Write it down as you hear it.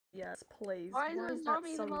yes, please. Why is Why there a is that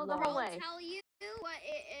zombie in so the middle of the low? hallway? I'll tell you what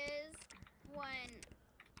it is when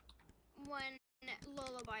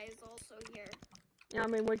Lullaby is also here. Yeah, I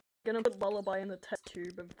mean, we're gonna put Lullaby in the test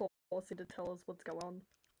tube and force it to tell us what's going on.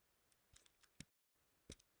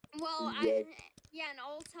 Well, Yes. yeah, and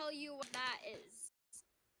I'll tell you what that is.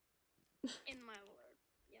 In my word,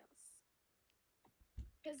 yes.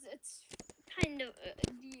 Because it's kind of a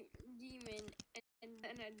demon and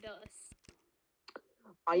then a dust.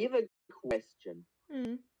 I have a question.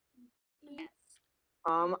 Yes.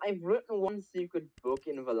 I've written one secret book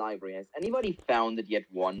in the library. Has anybody found it yet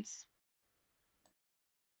once?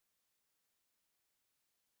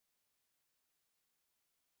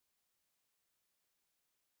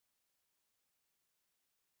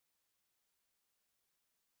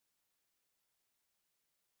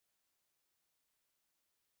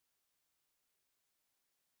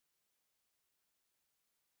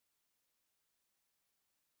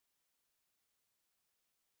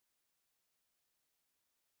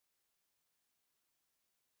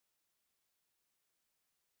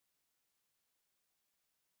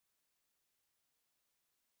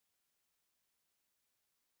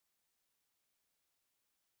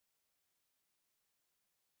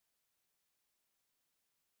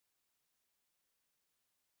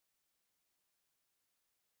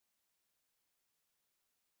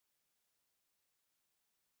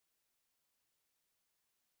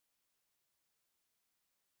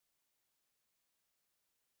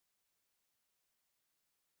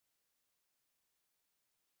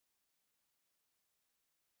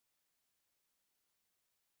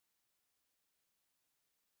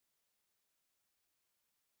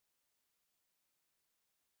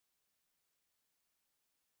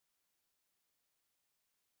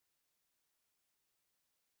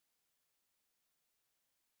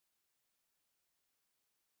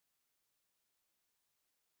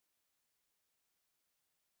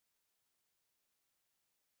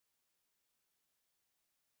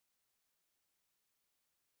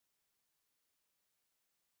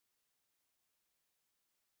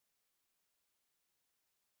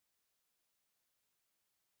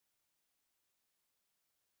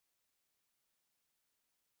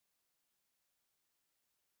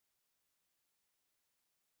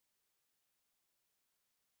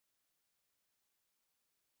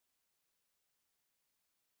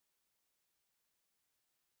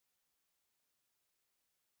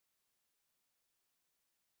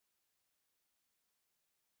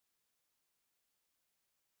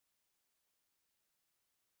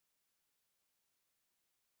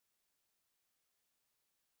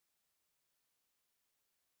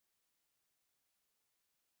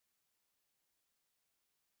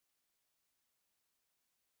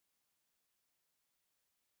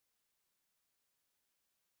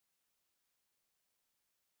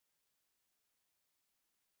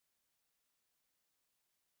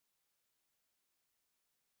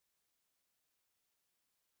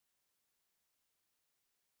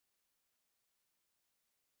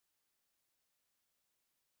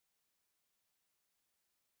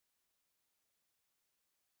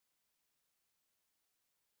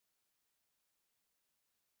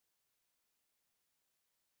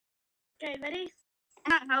 Okay, ready? I'm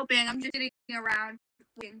not helping. I'm just sitting around.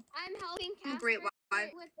 I'm helping I'm Casper great,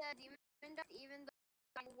 why? with the demon dust, even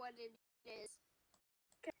though I know what it is.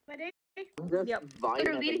 Okay, ready? Just Yep. Vine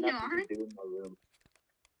You're have leading him nothing on? to do in my room.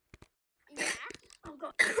 Yeah. Oh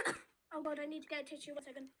god. Oh god, I need to get a tissue. 1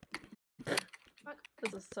 second.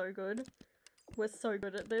 This is so good. We're so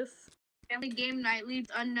good at this. Family game night leaves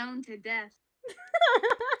unknown to death.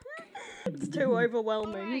 It's too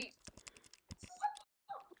overwhelming. Alright.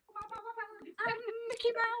 I'm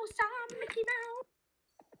Mickey Mouse. I'm Mickey Mouse.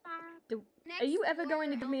 Are you ever going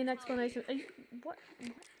to give me an explanation? Are you, what?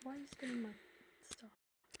 Why are you stealing my stuff?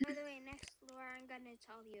 By the way, next lore I'm gonna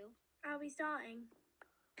tell you. Are we starting?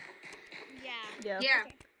 Yeah. Yeah.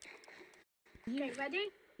 Yeah. Okay, ready?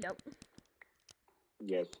 Yep.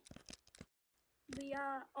 Yes. We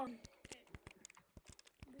are on.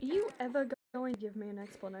 Are you ever going to give me an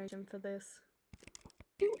explanation for this?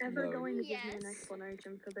 Are you ever No. going to give me an Yes.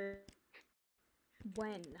 explanation for this?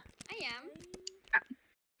 When? I am. I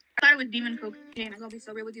thought it was demon cocaine. I'm gonna be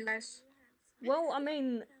so real with you guys. Well, I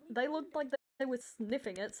mean, they looked like they were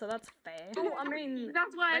sniffing it, so that's fair. Well, I mean,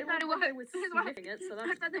 That's why I they thought it looked was. like they were That's why sniffing it, so I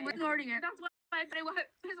that's thought they were fair. snorting it. That's why I thought it was.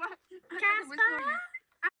 That's why I thought they were Casper? snorting it.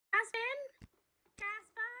 Aspen?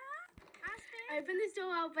 Casper? Aspen? Open this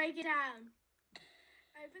door, I'll break it down.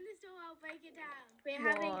 Open this door, I'll break it down. We're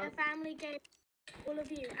having a What? family game. All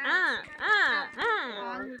of you. Don't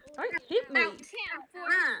hit me! You can't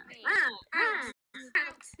force me.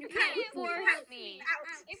 You can't force me.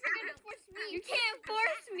 If you're gonna force me, you can't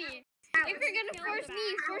force me. If you're gonna force me,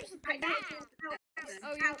 force the bat.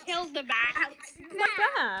 Oh, you killed the bat. My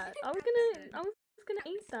bat! I was gonna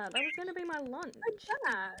eat that. That was gonna be my lunch.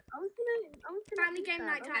 Family game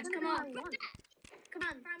night time. Come on. Come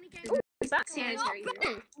on. Family game. Ooh, bat. Sanitary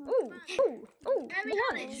here. Ooh, Where is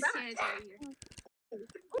lunch. Alice? Sanitary here.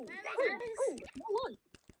 Where is Alice?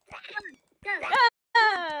 Go.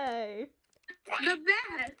 Hey! The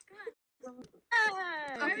bat.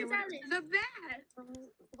 Hey! Where is Alice? The bat.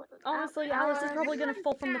 Honestly, Alice is probably gonna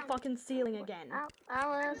fall from the fucking ceiling again.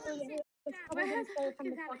 Alice. It's probably gonna fall from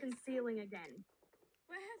the fucking ceiling again.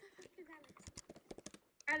 Where the fuck is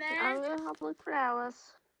Alice? I'm Alice. gonna help look for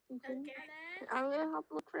Alice. Okay. I'm gonna help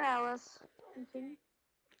look for Alice. Okay.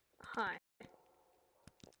 Hi.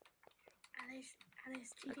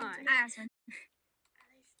 Alice, TP Hi. to me. Allison,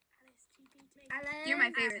 Alice, TP to me. Alice. you're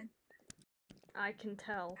my favorite. I can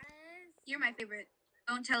tell. Alice. You're my favorite.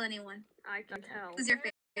 Don't tell anyone. I can tell. Who's your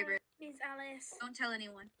favorite? Is Alice. Don't tell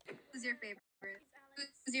anyone. Who's your favorite? Is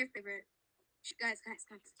Alice. Who's your favorite? Guys.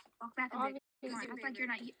 Walk back a bit. Come on, act like you're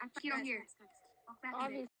not. Act like you don't hear. Walk back a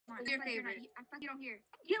bit. Come on, who's your favorite? Act like you don't hear.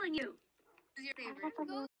 Healing you. Who's your favorite? I'm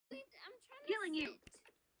trying to Healing you.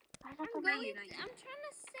 sit. I'm trying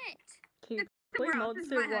to sit. Can you The please world, not this is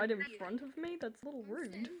sit my right in husband. front of me? That's a little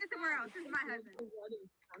rude. Sit somewhere else. This is my husband. Right in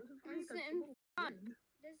front of me? Sit That's a in little front. rude.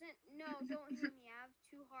 Don't hit me. I have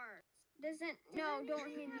two hearts. Don't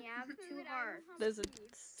hit me. I have two hearts. There's a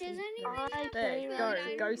Does seat. anybody have There, food? go.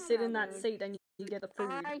 I Go don't sit have in that food. seat and you get the food.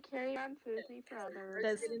 I carry on food for others.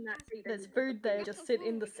 There's food there, just sit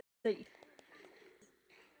in the seat.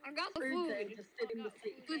 I got the Food there, food. just sit in the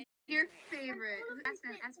seat. Who's your favorite?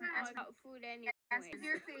 Aspen. I got food anyway. Who's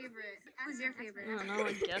your favorite? Who's your favorite? I don't know,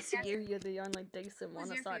 I guess you're the only decent one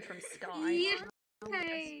Who's your aside from favorite? Sky. Yeah. Hey.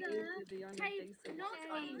 Hey. You're the only decent Not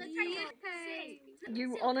one. on the Yeah. table.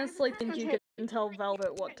 You honestly think you can tell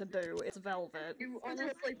Velvet what to do? It's Velvet. You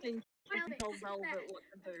honestly think you can tell Velvet what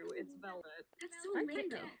to do? It's Velvet. That's so I lame.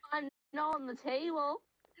 think so. I'm not on the table.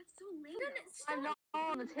 That's so lame. I'm not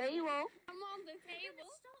on the table. I'm on the table.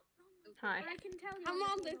 Hi. I can tell you. I'm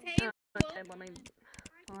on the table. Okay, let me.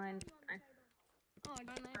 Fine. Oh,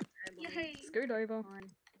 darn it. Yay. Scoot over.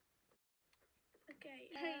 Okay.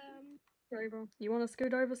 Scoot over. You want to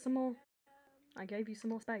scoot over some more? I gave you some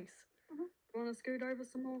more space. You want to scoot over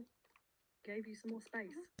some more? Gave you some more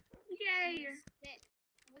space. Yay. Sit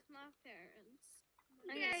with my parents.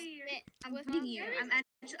 Yay. Sit I'm with hugging my you. parents. I'm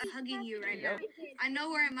actually hugging you right now. I know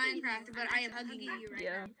we're in Minecraft, but I am hugging you right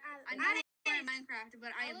Yeah. now. I know we're in Minecraft,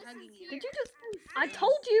 but I am hugging you. Did you just? I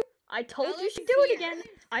told you. I told you she'd do it again.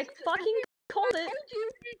 I fucking called it.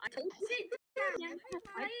 I told you. Sit down.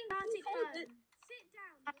 Playing gartic phone. Sit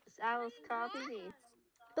down. Alice, copy me.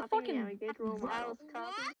 The Copy me, I'm a fucking. good role model. What?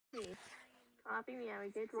 Copy me. Copy me, I'm a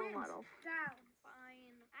good role model. Down.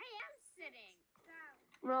 Fine. I am sitting. Down.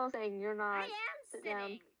 We're all saying you're I not. am Sit down.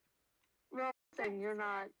 sitting. We're all saying you're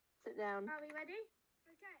not. Sit down. Are we ready?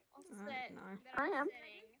 Okay. I'll Uh, sit. no. That I I'm am.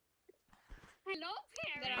 sitting. Hello,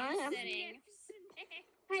 parents. That I I'm am. sitting.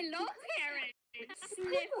 Hello, parents.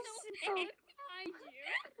 Sniff, sniff. Behind you.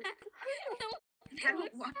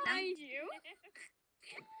 Walk down. Behind you.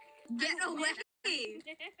 Get away!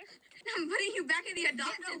 I'm putting you back in the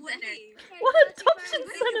adoption center. What adoption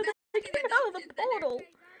center? They came out of the portal.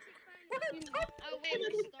 What Oh, wait, we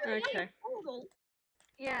adoption? started? Okay.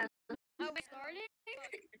 Yes. Oh, we started?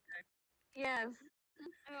 Yes.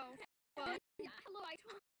 Oh, well, hello, I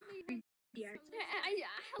totally Yeah.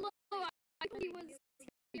 hello, I totally was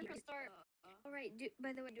here to start. Alright,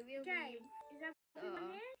 by the way, do we Okay. agree? Is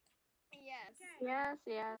everyone here? Yes. Yes.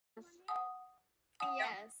 Yes.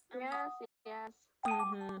 Yes. Yes. Yes.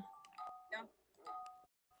 Mm-hmm.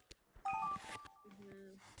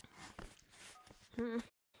 Hmm.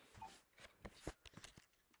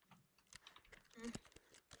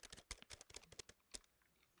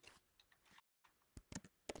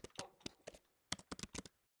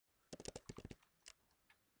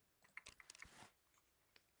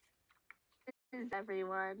 Is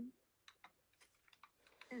everyone?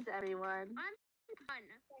 Is everyone? Done.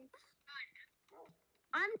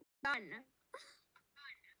 I'm done.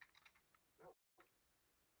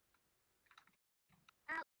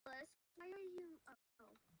 Alice, why are you?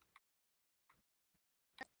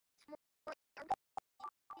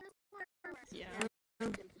 Yeah.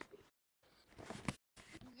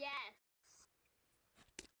 Yes.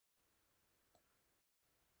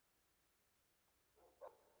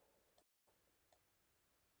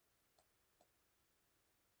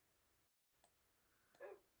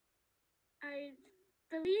 I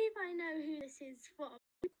believe I know who this is for.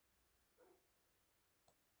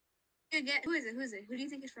 Who is it? Who is it? Who do you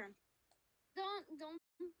think it's from? Don't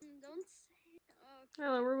say. Okay.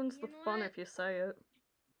 Yeah, that ruins the You know fun what? if you say it.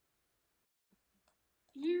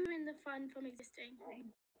 You ruin the fun from existing.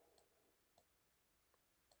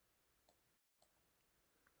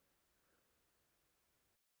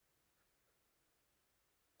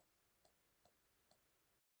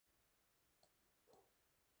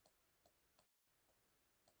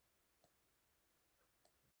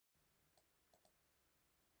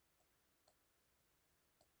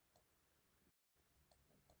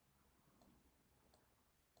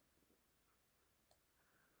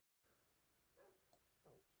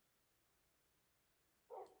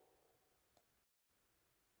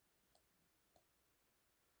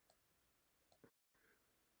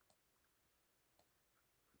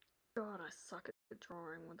 God, I suck at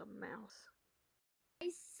drawing with a mouse. I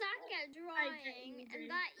suck at bet you drawing, do. and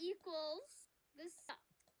that equals this suck.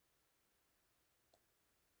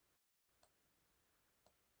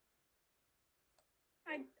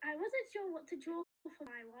 I wasn't sure what to draw for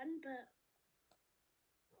my one, but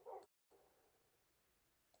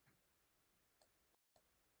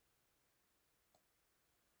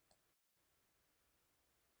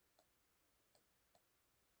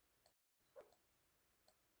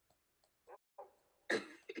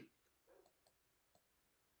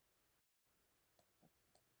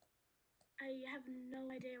I have no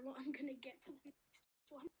idea what I'm gonna get for the next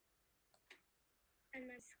one. And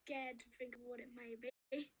I'm scared to think of what it may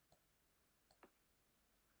be.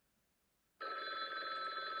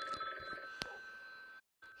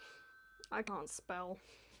 I can't spell.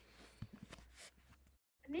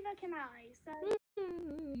 Neither can I, so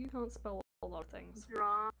You can't spell a lot of things.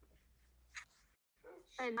 Draw.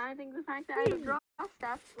 And I think the fact that I can draw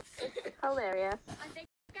stuff is hilarious. I think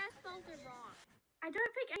I spelled it wrong. I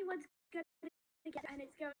don't think anyone's gonna get it, and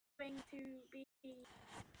it's going to be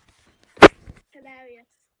hilarious.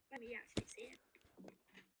 Let me actually see it.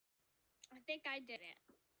 I think I did it.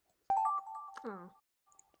 Oh.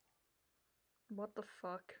 What the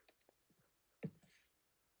fuck?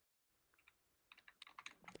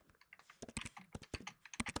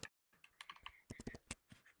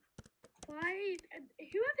 Why?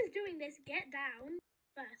 Whoever's doing this, get down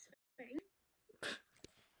first thing.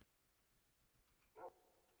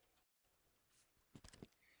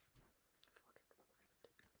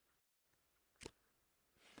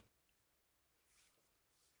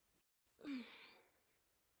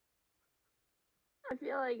 I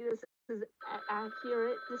feel like this is an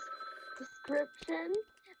accurate description.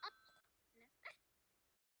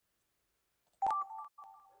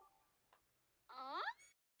 Oh,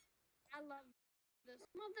 I love this.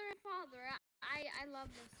 Mother and father, I love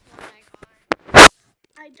this one I got.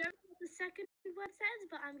 I don't know what the second word says,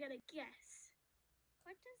 but I'm gonna guess.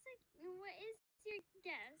 What is your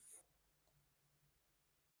guess?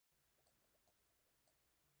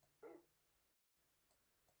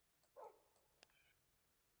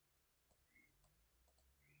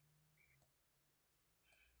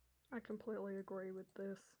 I completely agree with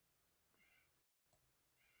this.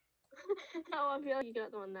 Oh, I feel like you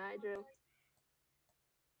got the one that I drew.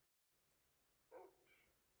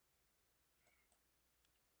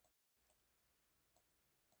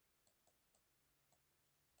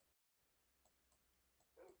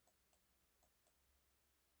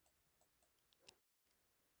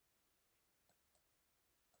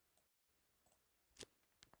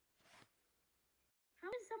 How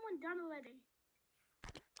is someone done already?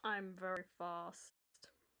 I'm very fast.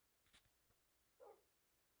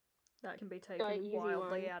 That can be Like, taken easy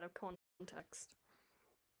wildly one. out of context.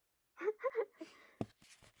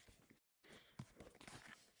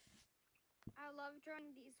 I love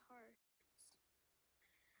drawing these hearts.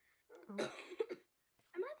 Oh.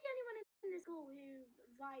 Am I the only one in this school who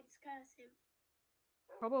writes cursive?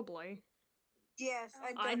 Probably. Yes,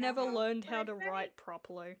 I I don't never know how. learned how Well, to it's very- write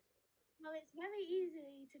properly. Well, it's very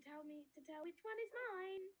easy to tell which one is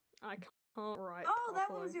mine. I can't write Oh, that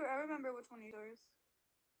properly. one was you. I remember which one yours.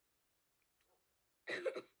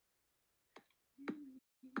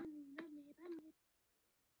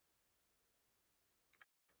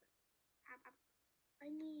 I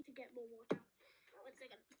need to get more water. 1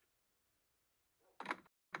 second.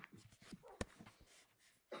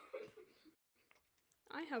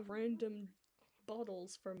 I have random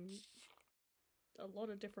bottles from a lot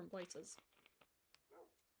of different places.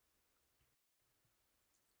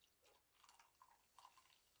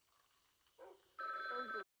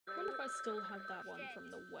 I wonder if I still have that one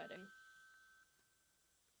from the wedding.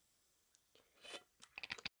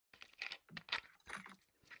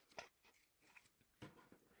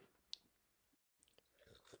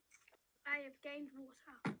 I have gained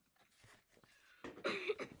water.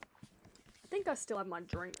 think I still have my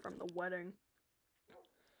drink from the wedding.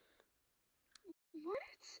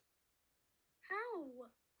 What? How?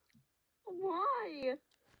 Why?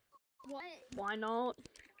 What? Why not?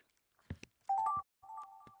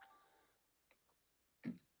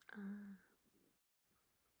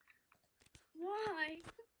 Why?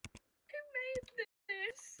 Who made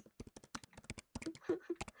this?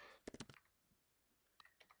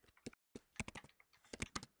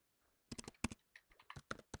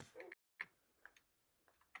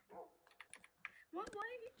 What?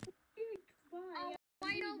 Why? Why? Oh,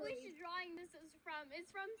 I know which drawing this is from.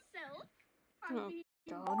 It's from Silk. Oh,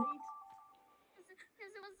 God.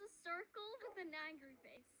 Because it was a circle with an angry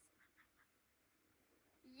face.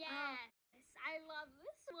 Yes, I love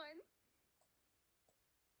this one.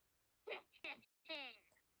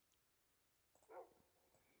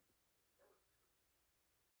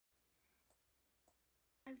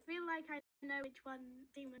 I feel like I know which one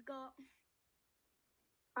Demon got.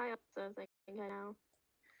 I also think I know.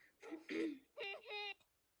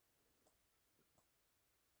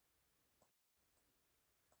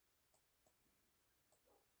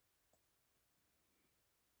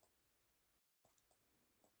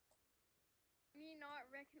 Me not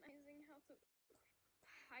recognizing how to.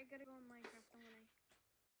 I gotta go on Minecraft, don't I?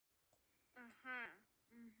 Right. Oh,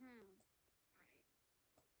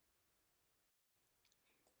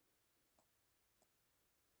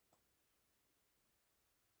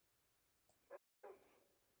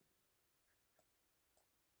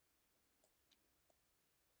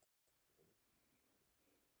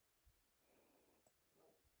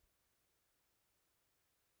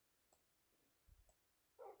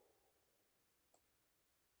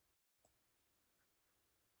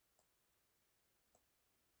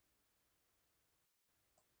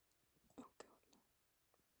 God.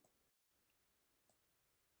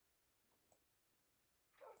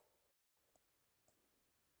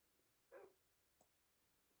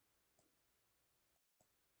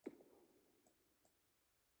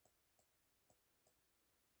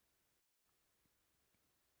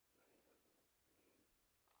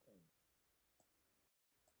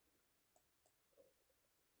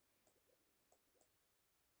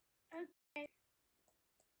 Okay.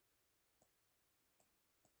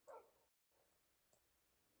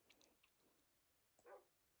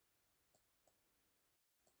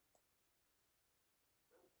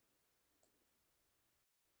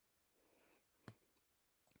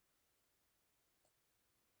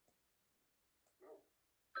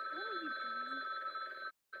 What are you doing?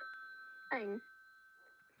 Dang.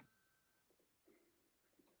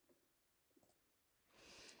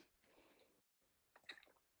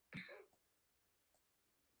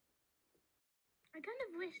 I kind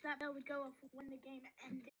of wish that bell would go off when the game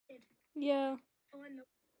ended. Yeah. Or when the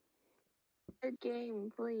Good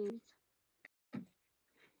game, please. I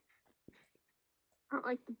don't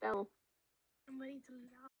like the bell. I'm ready to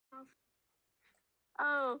laugh.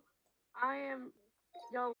 Oh, I am.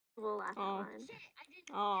 Y'all will laugh at Oh. mine. Shit, I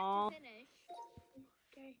didn't Aw. get to finish.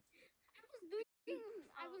 Okay.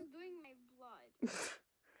 I was doing my blood.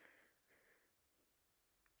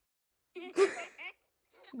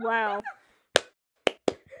 Wow.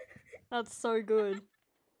 That's so good.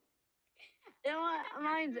 You know what?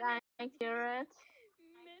 Mine's accurate.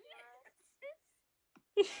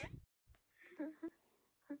 I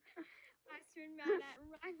turned mad at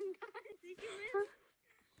Ryan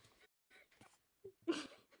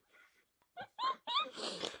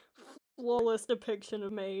Flawless depiction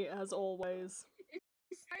of me, as always. It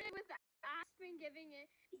started with Aspen giving a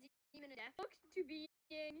demon a death hook to being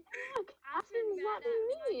Look, Aspen's not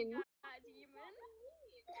mean. Demon.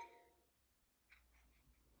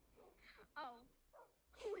 Oh,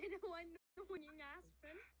 when annoying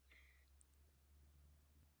Aspen.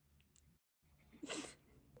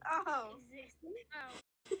 Oh. Is this? Oh,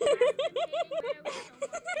 Aspen hating Widow so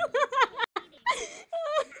much.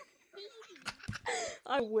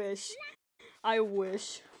 I wish. I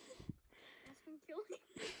wish. Aspen killed me.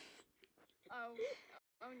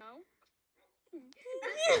 Oh no.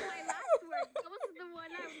 That's my last work. That was the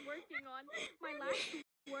one I was working on. My last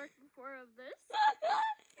work before of this.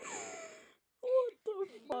 What the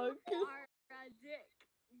fuck? You are a dick.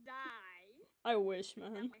 Die. I wish,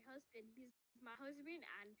 man. My husband. He's my husband,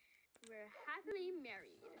 and we're happily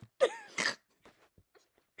married.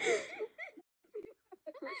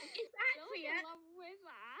 It's Still actually in love with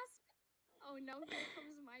Asp. Oh no, here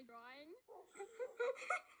comes my drawing.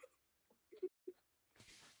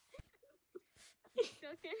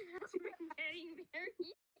 Still can Asp getting married.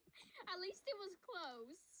 At least it was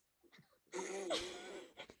close.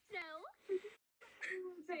 Still.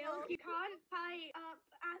 Silk, you can't tie up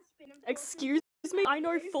Aspen and Excuse me? I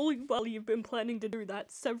know fully well you've been planning to do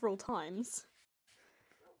that several times.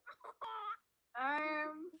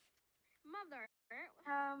 Mother,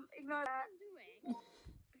 Ignore that. what are you doing?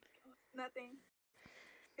 Nothing.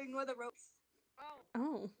 Ignore the ropes. Oh.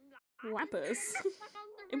 Oh, lapis. Stuck on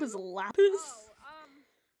the It was roof? lapis?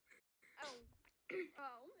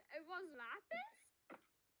 It was lapis?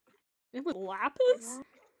 It was lapis?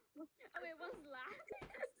 Oh, it was lapis?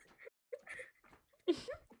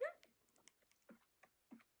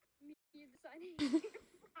 Me deciding to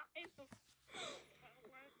find the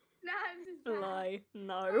No, I'm just bad. Lie.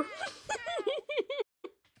 No.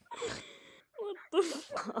 What the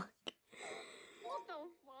fuck? What the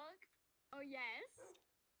fuck? Oh, yes?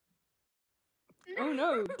 Oh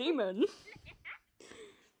no, demon.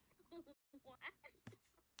 What?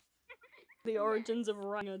 The origins of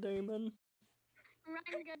Ranga demon.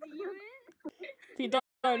 Ranga demon? If you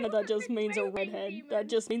don't know, that just means a redhead. That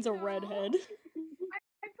just means a redhead.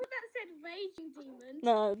 I thought that said raging demon.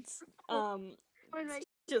 No, it's, Would make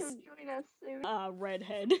just, him join us soon.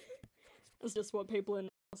 redhead. It's just what people in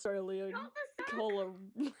Australia Not the sun. call a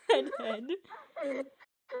redhead.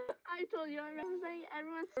 I told you, I'm representing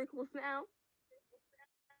everyone's circles now.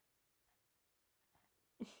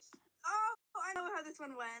 Oh, I know how this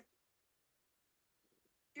one went.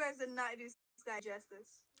 You guys did not do Sky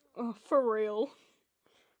justice. Oh, for real.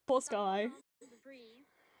 Poor Sky. On the tree.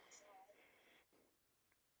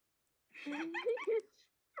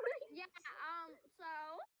 Yeah, so...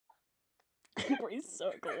 Every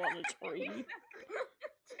circle on a tree.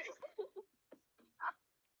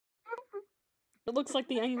 It looks like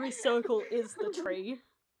the angry circle is the tree.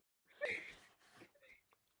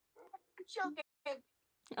 I'm choking.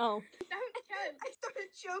 Oh, Don't choke. I started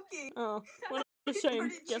choking. oh, what a shame.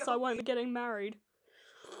 Guess I won't be getting married.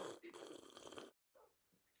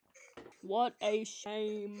 What a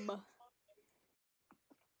shame. Okay,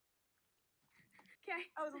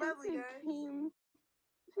 That was lovely, guys. Team.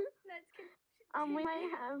 let's continue. We might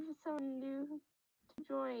have someone new to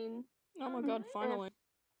join. Oh my god, finally.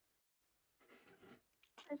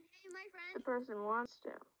 Hey, my The friend. person wants to.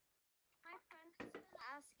 My friend has been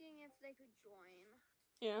asking if they could join.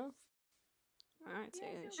 Yeah? Alright, so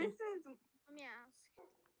Yeah, yeah, This sure. is Let me ask.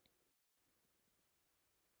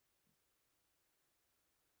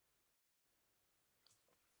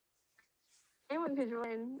 Anyone could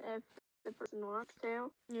join if the person wants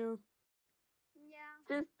to. Yeah. Yeah.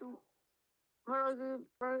 Just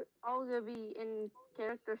we're all gonna be in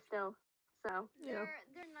character still. So Yeah.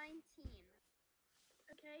 They're 19.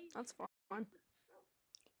 Okay. That's fine.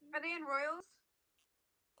 Are they in Royals?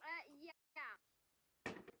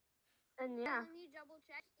 Yeah. and yeah. Let me double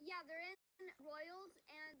check. Yeah, they're in Royals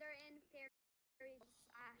and they're in Fairies,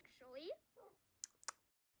 actually.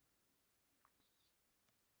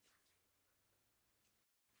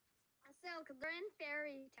 So, they're in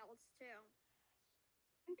Fairy Tales, too.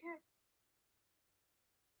 Okay.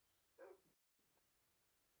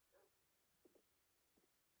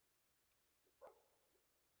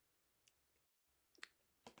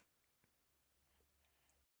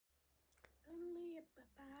 Only a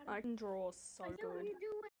I can draw so What are good. you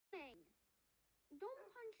doing? Don't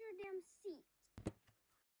punch your damn seat.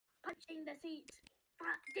 punching the seat.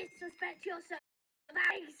 Disrespect yourself.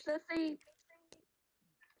 The seat.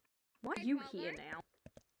 Why are Hey, you brother. here now?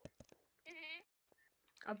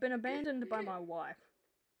 I've been abandoned by my wife.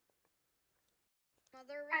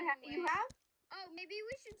 Mother ran away. You have? Oh, maybe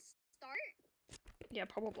we should start? Yeah,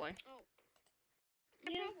 probably. Oh.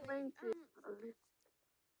 Yeah, Probably.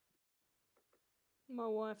 My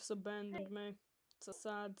wife's abandoned me. It's a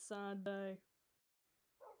sad, sad day.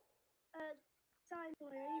 Sign boy,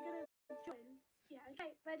 are you gonna join? Yeah,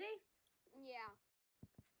 okay, ready? Yeah.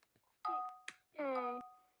 Yay.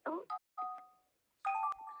 Oh,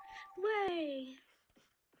 Way.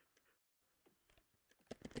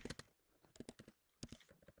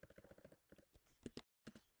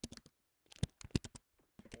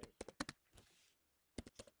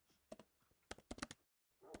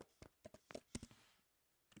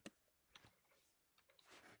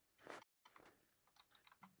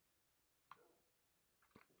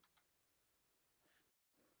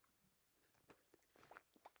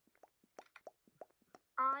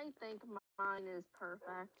 I think mine is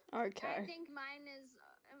perfect. I Okay. think mine is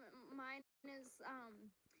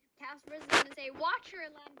Casper's gonna say, watch your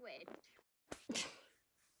language.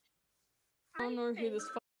 I don't know who this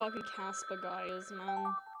fucking Casper guy is,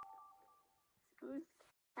 man. Who's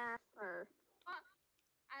Casper?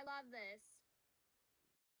 I love this.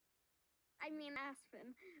 I mean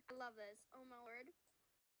Aspen. I love this. Oh my word.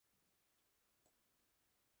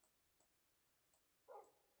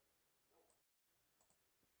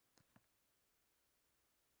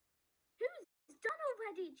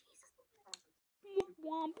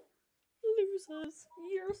 Womp. Losers.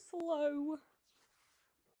 You're slow.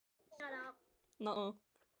 Shut up. Nuh-uh.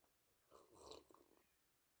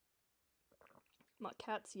 My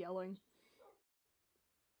cat's yelling.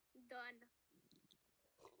 Done.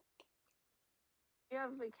 You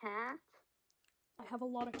have a cat? I have a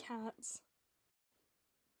lot of cats.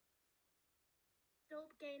 Stop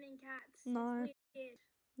gaining cats. No. It's weird.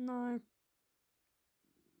 No.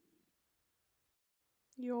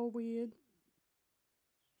 You're weird.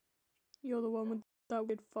 You're the one with that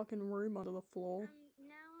weird fucking room under the floor.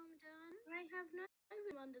 Now I'm done. I have no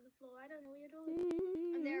room under the floor. I don't know what you're talking about.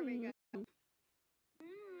 Oh, there we go.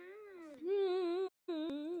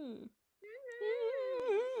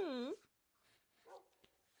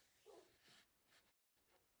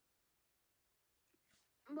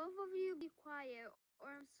 Both of you be quiet, or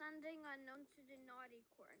I'm sending unknown to the naughty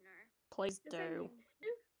corner. Please You're do. sending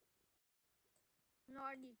who?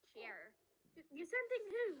 Naughty chair. You're sending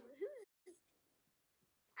who? Who's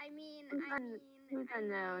Who's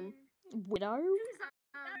unknown? Widow?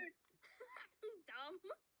 Dumb.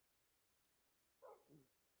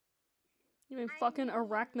 You mean I fucking mean,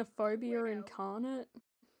 arachnophobia widow. incarnate?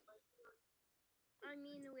 I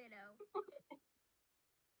mean widow.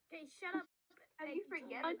 Okay, shut up. How do you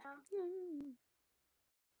forget Edgy it? teenager.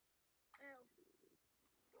 Oh.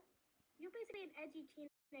 You're basically an edgy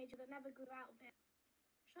teenager that never grew out of it.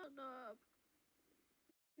 Shut up.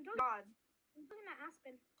 I'm talking, God. I'm talking about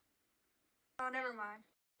Aspen. Oh, never mind.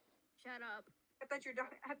 Shut up. I thought you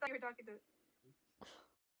were talking to.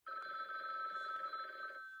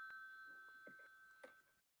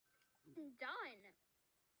 Done.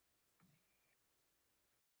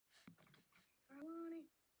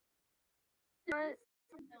 But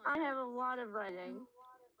I have a lot of writing.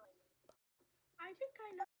 I think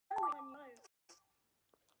I know when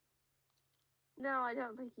you know. No, I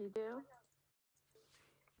don't think you do.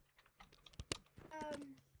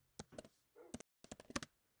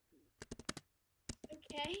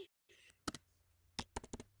 Okay.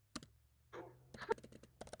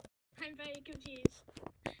 I'm very confused.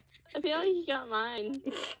 I feel like you got mine.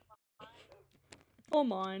 Or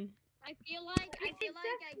mine. I feel like I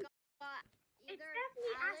got either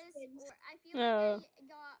definitely Alice Aspen's. or I feel like I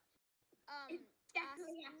got It's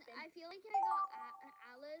definitely Aspen. I feel like I got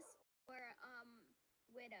Alice or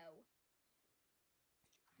Widow.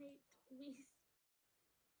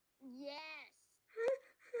 Yes.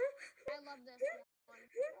 I love this one.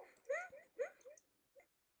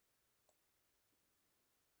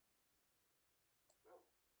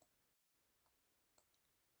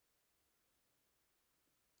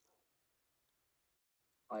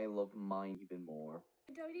 I love mine even more.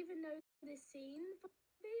 I don't even know this scene,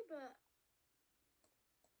 probably, but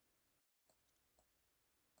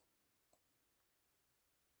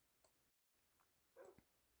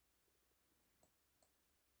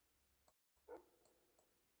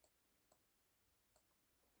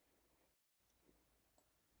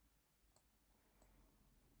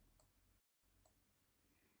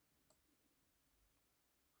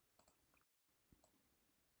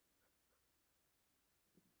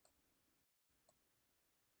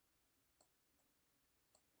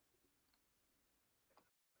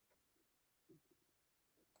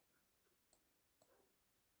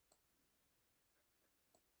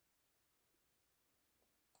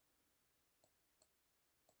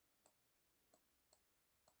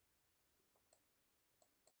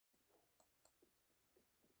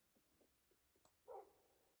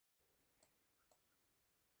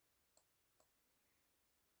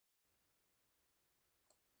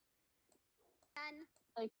And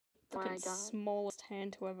Oh my Fucking god. smallest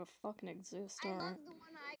hand to ever fucking exist, I alright. love the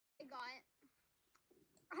one I got.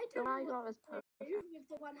 I The don't one I know got what was to do perfect. with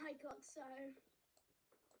the one I got, so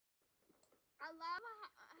I love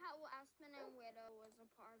how Aspen and Widow was a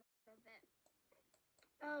part of it.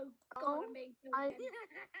 oh god, Oh, I'm being killed I- again.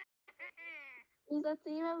 Is the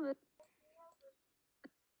theme of it?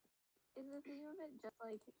 Is the theme of it just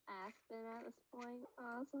like Aspen at this point?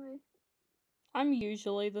 Honestly. I'm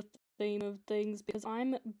usually the theme of things because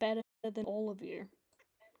I'm better than all of you.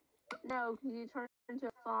 No, because you turned into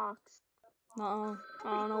a fox. I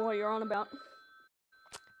don't know what you're on about.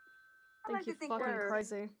 I like Think you're to think fucking we're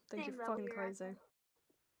crazy. Think same you're level fucking you're at. crazy.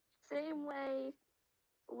 Same way,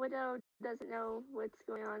 Widow doesn't know what's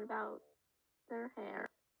going on about their hair.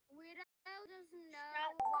 Widow doesn't know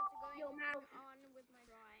Shut what's going your mouth. on with my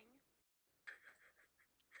drawing.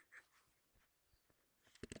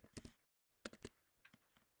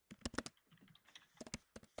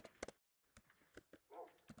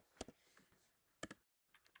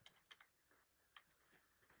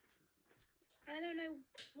 I don't know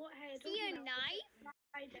what hair. See a knife?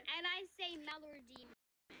 And I say melody.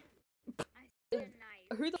 I see a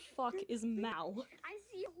knife. Who the fuck is Mal? I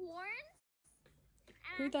see horns.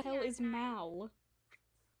 and Who I the see hell a is knife. Mal?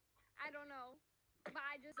 I don't know. But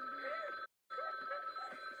I just do it.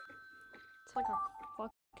 It's like a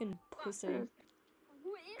fucking pussy.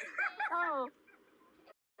 Who is this? Oh,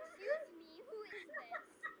 Excuse me, who is this?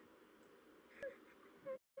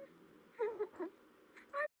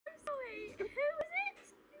 I'm sorry. Who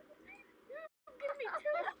is it? Give me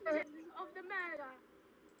two options of the murder.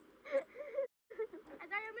 As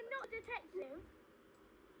I am not a detective.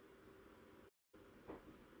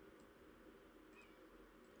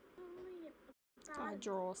 I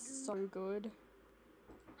draw so good.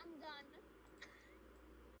 I'm done.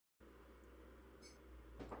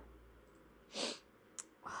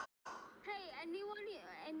 Hey,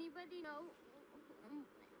 anybody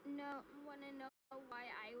wanna know why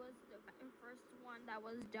I was the first one that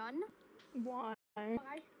was done? Why?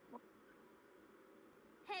 Why?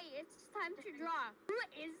 Hey, it's time to draw. Who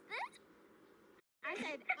is this? I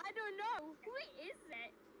said, I don't know. Who is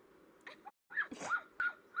it?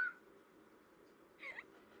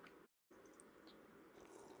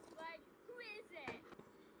 Like, who is it?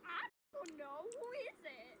 I don't know. Who is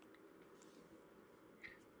it?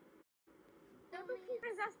 Where the fuck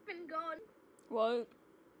has Aspen gone? What?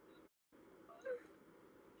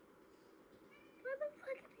 Where the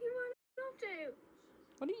fuck did he run off to?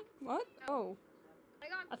 What do you? What? Oh, I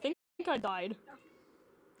got I think I died.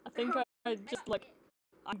 I think I just like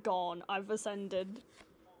I'm gone. I've ascended.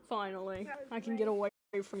 Finally, I can get away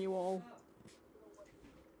from you all.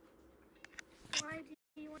 Why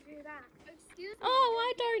do you want to do that? Excuse me. Oh,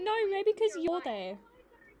 I don't know. Maybe because you're there.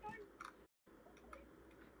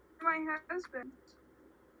 My husband.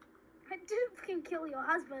 I didn't fucking kill your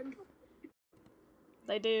husband.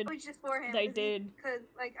 They did. It was just for him. They did. Because,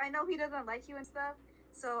 like, I know he doesn't like you and stuff,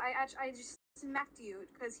 so I just smacked you,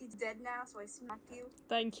 because he's dead now, so I smacked you.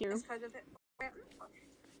 Thank you. Just because of it. I'm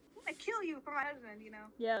gonna kill you for my husband, you know.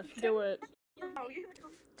 Yeah, do it. Oh, you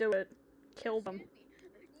Do it. Kill them.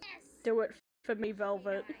 Yes. Do it for me,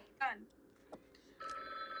 Velvet. done.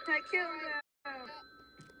 I killed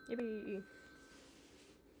him. Yippee.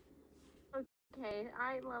 okay.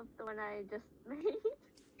 I love the one I just made.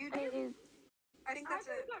 You It did? is I think I that's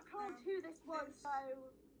just it. got told who this was, so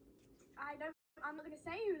I'm not gonna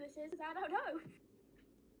say who this is because I don't know.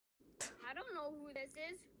 I don't know who this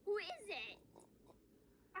is. Who is it?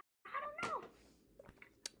 I don't know.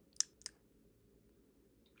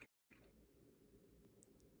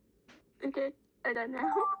 okay. I don't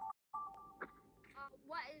know.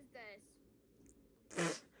 What is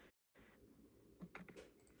this?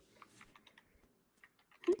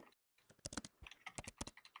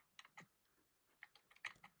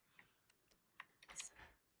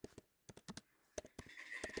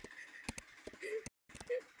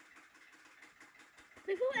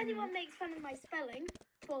 Before anyone makes fun of my spelling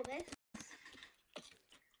for this,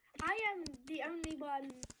 I am the only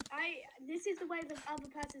one. This is the way the other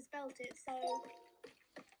person spelt it, so.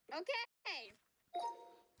 Okay.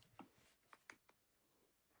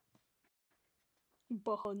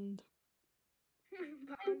 Bond.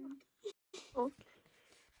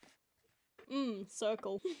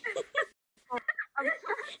 Circle.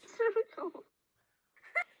 Circle.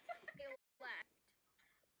 Left.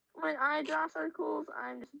 When I draw circles,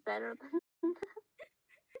 I'm just better than.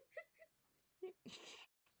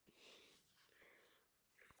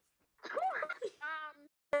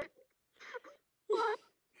 What?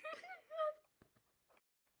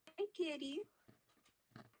 Hey, kitty.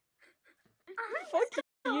 Fuck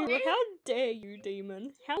you. How dare you,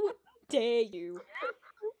 demon? How dare you?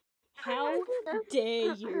 How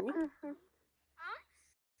dare you? I'm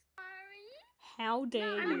sorry. How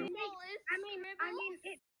dare you? I mean,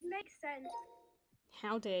 it makes sense.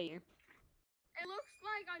 How dare you? It looks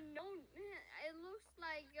like unknown. It looks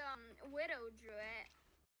like Widow drew it.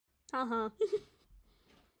 Uh-huh.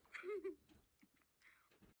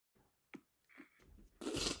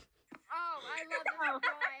 Oh, I love this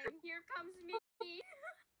drawing. Here comes me.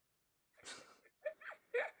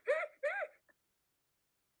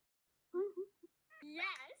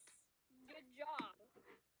 Yes. Good job.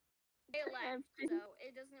 They left, so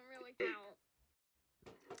it doesn't really count.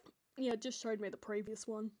 Yeah, it just showed me the previous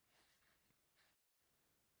one.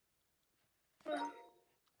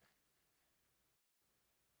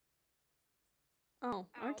 Oh,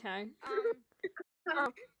 okay.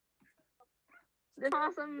 Oh. The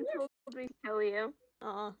possum told me to kill you.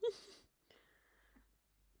 Oh,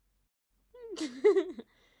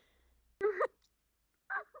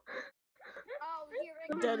 Oh, here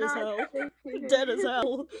it dead comes. as hell. Dead as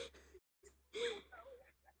hell.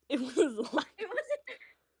 It was like, It wasn't.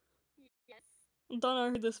 Yes. I don't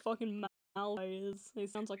know who this fucking Malfoy is. He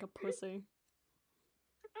sounds like a pussy.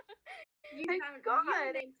 You Thank sound. God.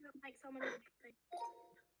 Your name sounds like someone who's like.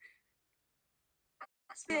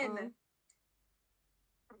 Aspen.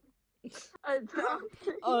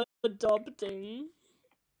 Adopting.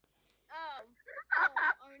 Oh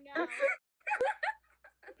no. This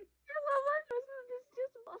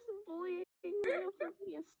just wasn't bullying me for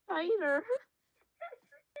being a spider.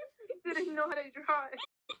 He didn't know how to draw it.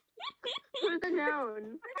 Who's a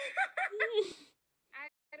noun? I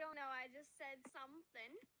don't know. I just said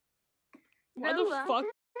something. Why No, the fuck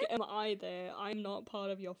am I there? I'm not part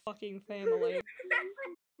of your fucking family.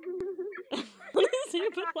 What is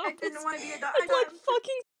it about I didn't want to be adopted. It's like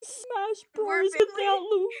fucking Smash We're Bros family. without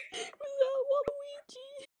Waluigi.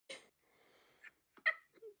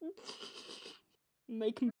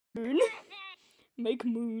 Make moon. Make moon. Make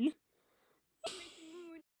moon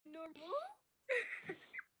normal.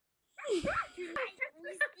 Tonight we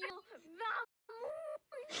steal the moon.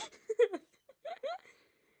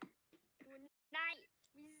 Tonight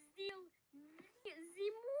we steal the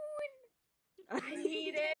moon. I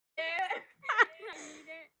need it. I need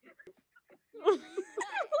it. You need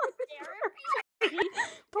what? Therapy?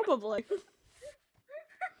 Probably.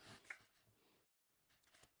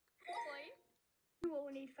 Boy. You all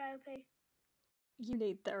need therapy. You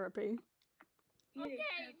need therapy. You need Okay,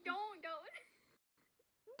 therapy. don't.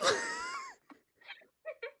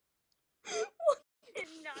 What the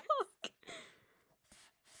Nuts. fuck?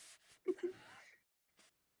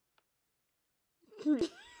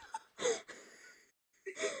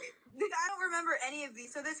 I don't remember any of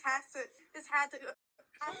these, so this had to go.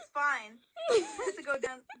 That's fine. This has to go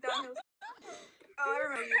downhill. Oh, I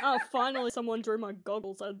remember you. Oh, finally someone drew my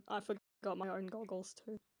goggles. I forgot my own goggles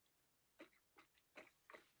too.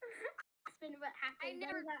 Been what I happened.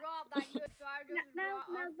 never When that- dropped that good, so I just Now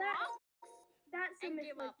draw a that's box that's a and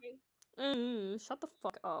give up. misleading. Shut the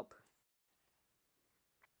fuck up.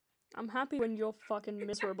 I'm happy when you're fucking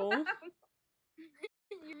miserable. Your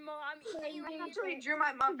mom. I actually drew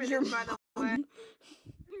my mom for Your this, by the way. mom.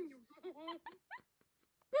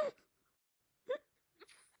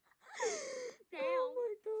 Damn. Oh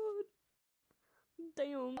my god.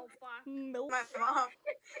 Damn. Oh fuck. Milf. My mom.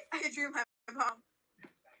 I drew my mom.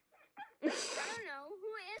 I don't know.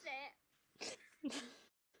 Who is it? Who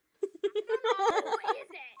is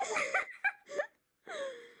it?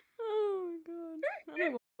 Oh my god.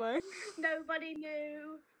 Anyway. Nobody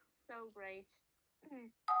knew. So great. A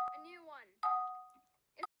new one.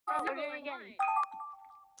 It's Oh, number we're doing it again. one.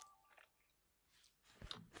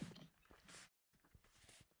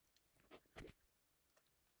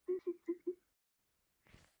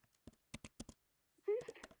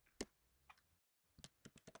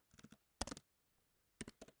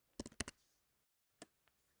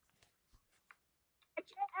 I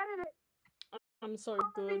can't edit it. I'm so Let me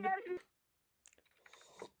good. edit it.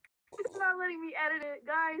 It's not letting me edit it.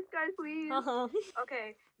 Guys, please. Haha.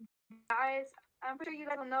 Okay. Guys, I'm pretty sure you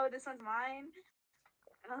guys will know this one's mine.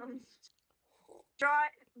 Draw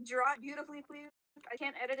it beautifully, please. I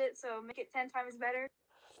can't edit it, so make it 10 times better.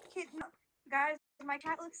 Kid, no. Guys, my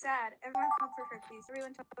cat looks sad. Everyone comfort her, please.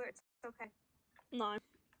 Everyone tell her it's okay. No.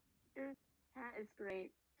 That is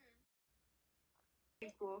great.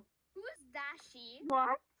 It's cool. Who's Dashi?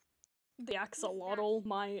 What? The axolotl.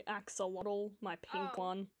 My axolotl. My pink Oh.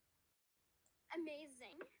 one.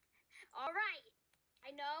 Amazing. All right.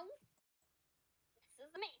 I know. This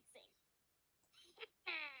is amazing.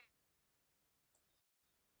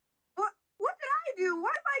 What did I do? Why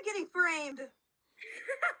am I getting framed?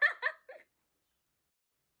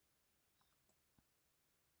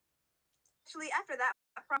 Actually, after that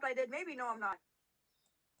prompt I did, maybe no, I'm not.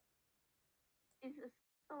 Is this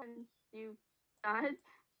the one you got?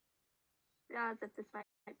 Yeah, as if this might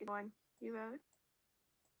be the one you wrote.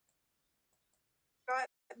 Got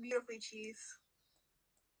beautifully, cheese.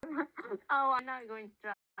 Oh, I'm not going to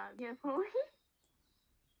draw beautifully.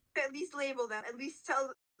 At least label them. At least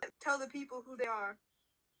tell the people who they are.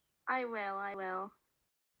 I will. I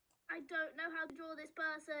don't know how to draw this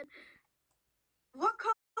person. What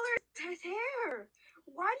color is his hair?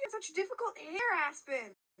 Why do you have such difficult hair,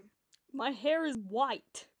 Aspen? My hair is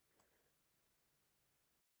white.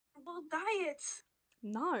 Well, dye it.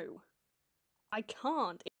 No. I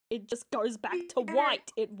can't. It just goes back to Yeah.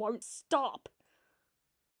 white. It won't stop.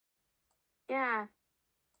 Yeah.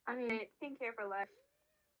 I mean, Pink hair for life.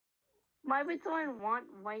 why would someone want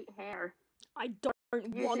white hair? I don't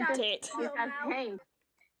You want should- it. You Your have mouth. pink.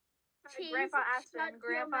 Cheese, Grandpa Aspen. shut your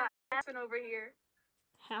Grandpa mouth. Aspen over here.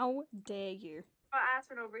 How dare you? Grandpa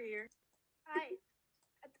Aspen over here.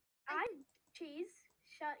 Cheese,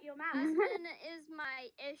 shut your mouth. Aspen is my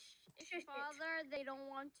ish Shush it. father. They don't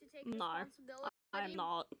want to take No, responsibility. I'm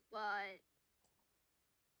not. But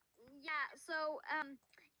yeah, so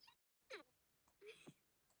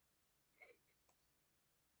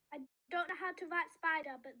I don't know how to write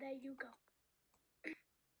spider, but there you go.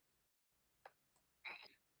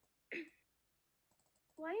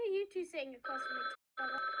 Why are you two sitting across from each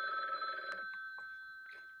other?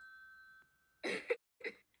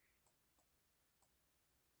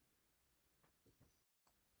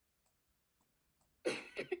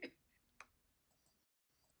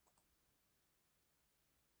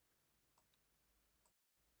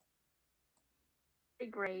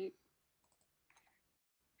 Great.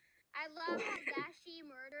 I love how Dashi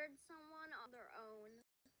murdered someone on their own.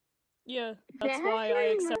 Yeah, that's why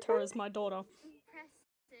I accept her as my daughter.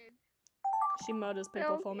 Impressive. She murders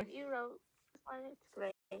people for me. You wrote this one, it's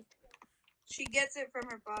great. She gets it from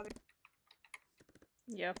her father.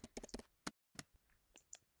 Yeah.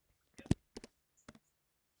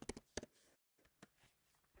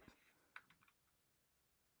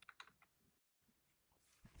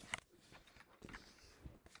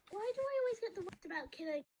 Why do I always get the words about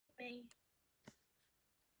killing me?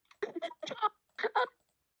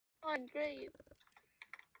 Oh, great.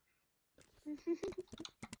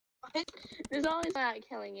 There's always not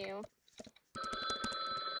killing you.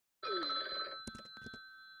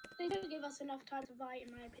 They don't give us enough time to write,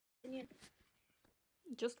 in my opinion.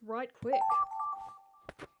 Just write quick.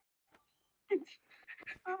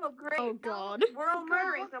 Oh, great. Oh god. We're all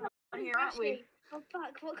murdering someone here, aren't we? Oh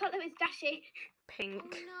fuck, what colour is Dashi? Pink. Oh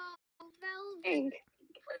no, velvet. Pink.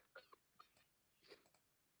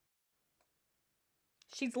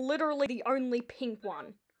 She's literally the only pink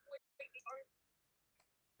one.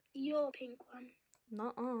 Your pink one.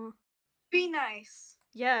 Nuh-uh. Be nice.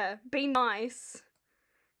 Yeah, be nice.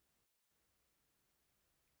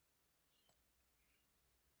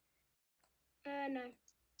 No.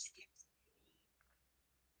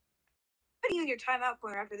 Putting you in your timeout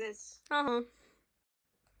corner after this. Uh-huh.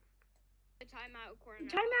 The timeout corner. The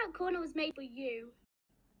timeout corner was made for you.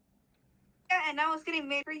 Yeah, and now it's getting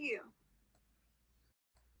made for you.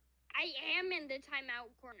 I am in the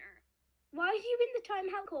timeout corner. Why are you in the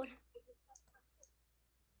timeout corner?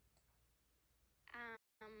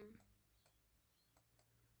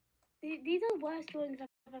 These are the worst drawings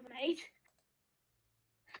I've ever made.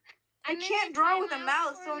 I can't draw with a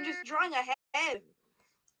mouse, so I'm just drawing a head.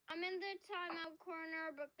 I'm in the timeout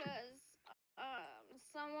corner because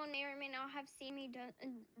someone may or may not have seen me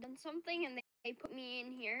done something, and they put me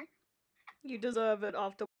in here. You deserve it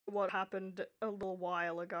after what happened a little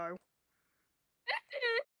while ago.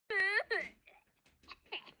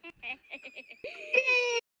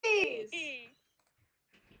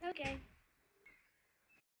 Okay.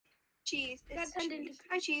 Cheese. That It's turned cheese. into-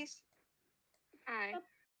 Hi, Cheese. Hi.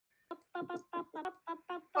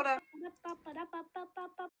 Hold on.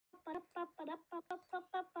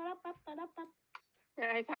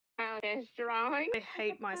 There, I found his drawing. I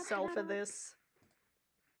hate myself for this.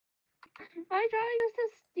 My drawing was so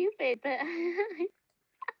stupid, but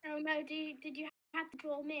Oh no, did you have to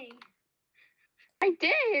draw me? I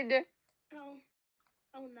did.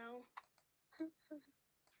 Oh no.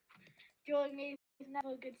 Drawing me is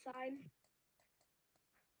never a good sign.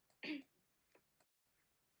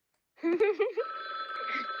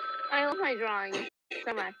 I love my drawing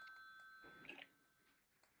so much.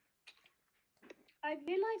 I've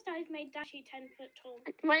realised I've made Dashi 10 foot tall.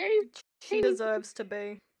 Why are you? She deserves to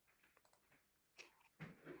be.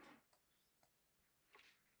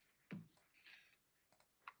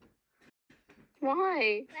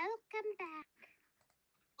 Why? Welcome back.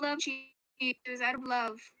 Love Cheese. It was out of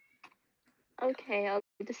love. Okay, I'll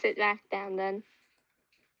just sit back down then.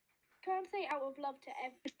 Can't say out of love to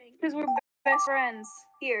everything. Because we're best friends.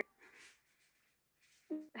 Here.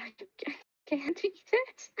 I can't eat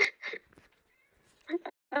it.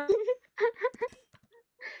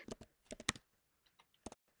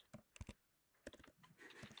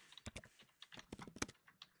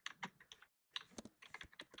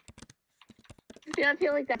 I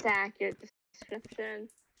feel like that's an accurate description.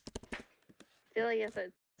 I feel like that's what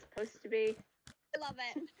it's supposed to be. I love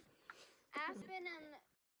it. Aspen and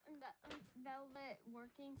Velvet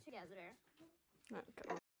working together.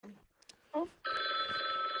 Okay.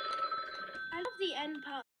 I love the end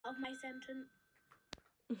part of my sentence.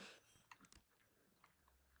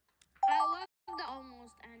 I love the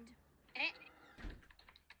almost end.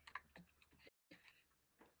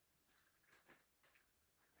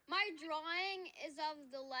 My drawing is of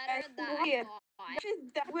the letter that Yeah. got.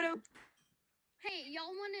 That would have. Hey,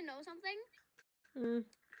 y'all want to know something?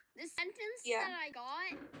 The sentence Yeah. that I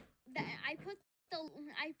got, that I put the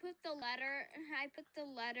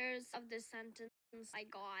letters of the sentence I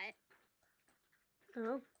got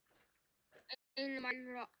Oh. in my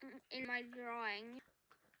drawing.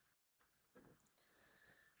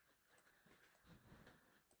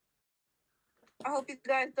 I hope you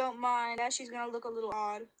guys don't mind. Ashley's gonna look a little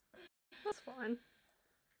odd. That's fine.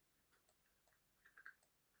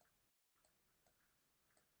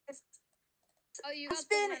 Oh, you got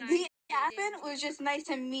the one I The did, Aspen didn't was you? just nice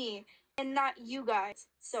to me and not you guys.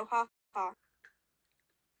 So ha ha.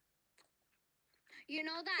 You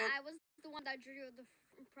know that Yep. I was the one that drew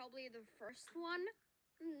probably the first one,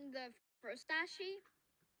 the first Dashi.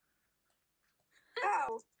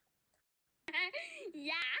 Wow.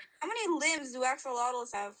 Yeah. How many limbs do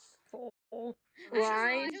axolotls have? 4.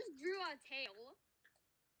 I just drew a tail.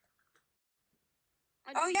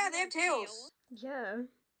 Oh yeah, they have tails. Yeah.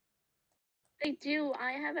 They do.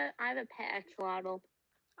 I have a pet axolotl.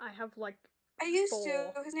 I have like I used 4.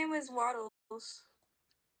 to. His name was Waddles.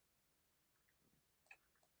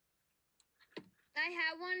 I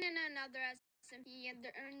have one in another SMP, and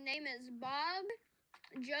their name is Bob,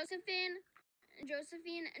 Josephine,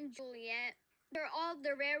 and Juliet. They're all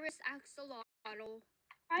the rarest axolotl.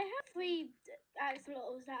 I have 3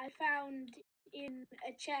 axolotls that I found in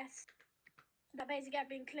a chest that basically have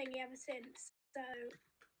been clingy ever since. So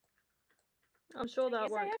I'm sure I that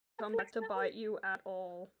guess I won't have come back to bite you at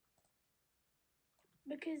all.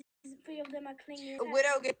 because 3 of them are clingy. A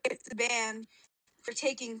widow gets banned for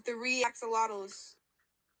taking 3 axolotls.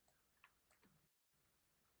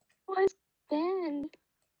 What's banned?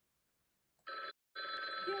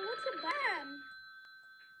 Yeah, what's a ban?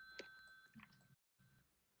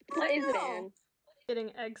 What is know. banned? Getting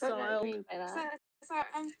What do you exiled. mean by that? Sorry,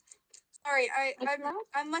 I'm sorry. Exiled?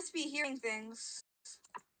 I must be hearing things.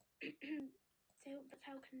 So that's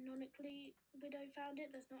how canonically Widow found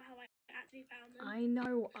it. That's not how I actually found them. I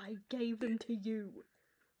know, I gave them to you.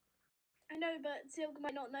 I know, but Silk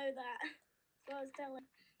might not know that. So I was telling.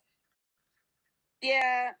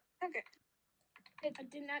 Yeah. Okay. I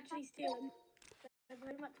didn't actually steal them. They're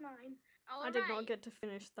very much mine. All I did not right. get to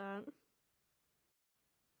finish that.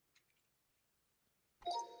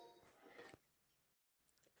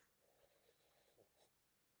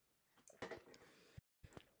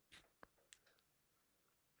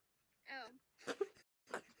 Oh.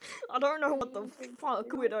 I don't know what the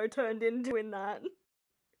fuck Widow turned into in that.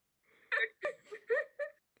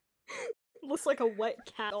 Looks like a wet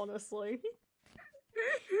cat, honestly.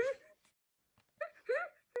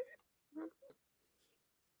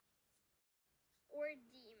 Or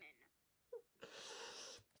demon.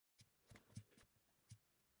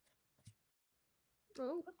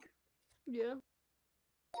 Oh. Yeah.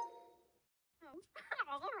 Oh.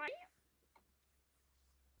 All right.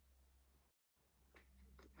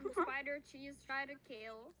 The spider cheese try to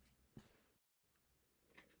kill.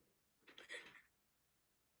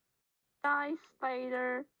 Die,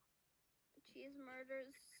 spider. Cheese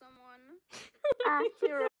murders someone.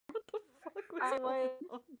 Accurate. What the fuck was I going win.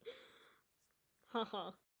 on?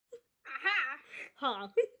 Haha. Aha! Ha.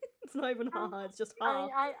 It's not even haha, it's just ha.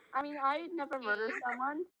 I mean, I never murdered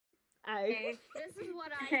someone. Ay. This is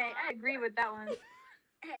what I Okay, got. I agree with that one.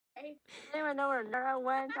 Hey, I don't even know where Nora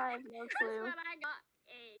went. I have no That's clue. what I got.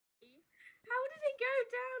 A. how did it go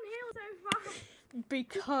downhill so fast?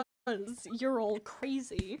 Because you're all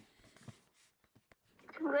crazy.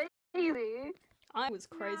 Crazy. I was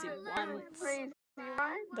crazy No, once. Crazy,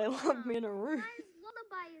 right? They locked me in a room. Guys,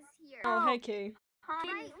 Lullaby is here. Oh, hey Key.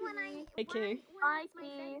 Hi, Right when I Hey, Key. when Hi, it's my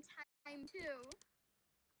Key. bedtime too.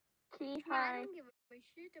 Key, I hi. don't give a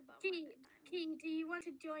shit about Key, my bedtime. Key, do you want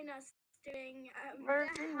to join us doing We're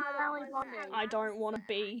the doing hell family was bonding. that? I don't want to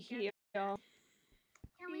be here. Can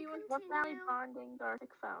Do we you want- We're family continue? bonding,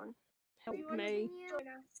 gartic phone. Help do you want me. to join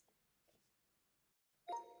us?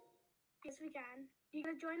 Yes, we can. You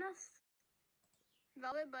gonna join us?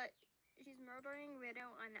 Velvet, but she's murdering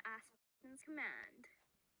Widow on Aspen's command.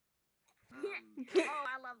 Oh,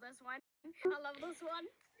 I love this one. I love this one.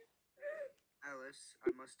 Alice,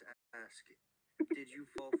 I must ask, did you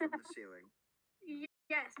fall from the ceiling?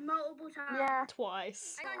 Yes, multiple times. Yeah.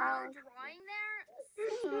 Twice. I got no drawing there, so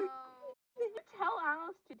Did you tell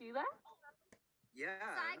Alice to do that? Yeah,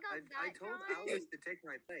 I got I that told drawing. Alice to take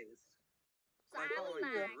my place. So By I was following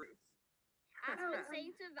the back. rules. Aspen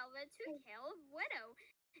saying to Velvet to kill Widow,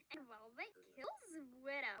 and Velvet kills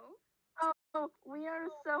Widow. Oh, we are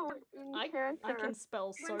so in I character. can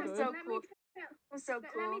spell so Wait, good. So let cool. me tell, That's so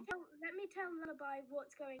cool. let me tell Lullaby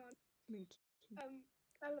what's going on.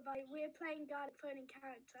 Lullaby, we're playing garlic phone in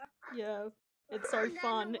character. Yeah. It's so And then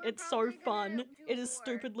fun. we're It's so probably gonna fun. do It is lore.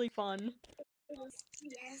 stupidly fun.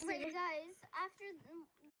 Yes. Wait, guys, after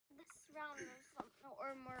this round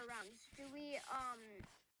or more rounds, do we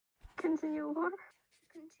Continue lore?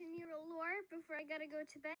 continue the lore before I gotta go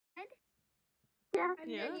to bed? Yeah. And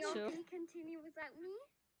Yeah, then y'all sure. can continue without me?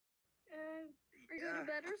 Or go to Yeah.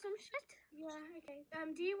 bed or some shit? Yeah, okay.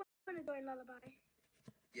 Do you want to join Lullaby?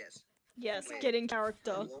 Yes. Yes, Wait. get in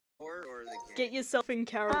character. Lore or the game? Get yourself in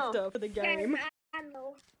character for the game. And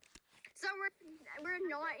Lore. So we're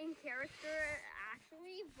not in character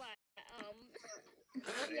actually, but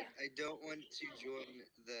I don't want to join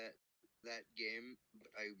that game.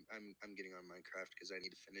 But I'm getting on Minecraft because I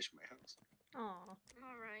need to finish my house. Aw.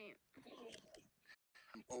 all right.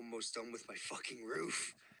 I'm almost done with my fucking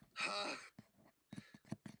roof.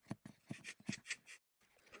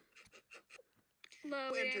 Who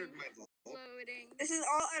Loading. entered my vault? Loading. This is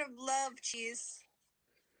all out of love, Cheese.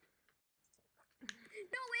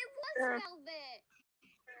 No, it was Velvet.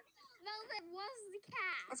 Velvet was the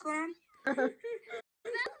cat. What's going on?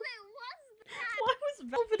 Velvet was the cat. Why was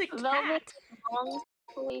Velvet a cat? Velvet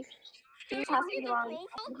wrongfully. Did You you have see to the wrong.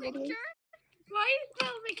 profile picture? Why is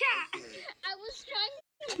Velvet cat? I was trying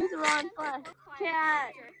to She's wrong flesh.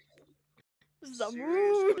 Cat. Serious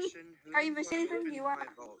Zamoon. question. Who Are you the missing fuck anything? Do you want?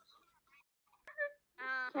 opened my vault?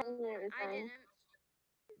 Can't hear I anything.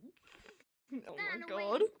 didn't. Oh Then my wait,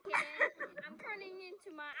 god. kidding. I'm turning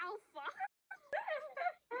into my alpha.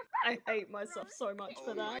 I hate myself so much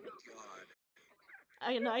for Oh my that. god.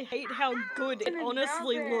 And I hate how good it Velvet.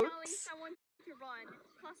 honestly Telling looks. someone to run.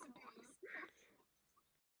 Plus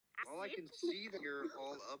All I can see that you're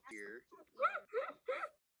all up here.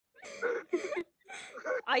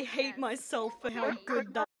 I hate Yes. myself for how Right.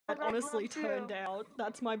 good that honestly Love too. turned out.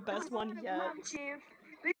 That's my best one yet. Love, Chief.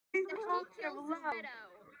 This is And all he out kills of the love. widow.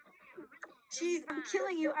 Cheese, I'm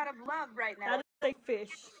killing you out of love right now. That is a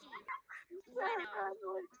fish. Widow.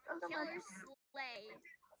 Killer slay.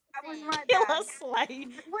 That was Thing. my Killer bad. slay.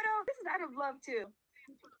 Widow, this is out of love too.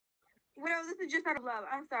 Widow, this is just out of love.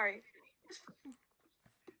 I'm sorry.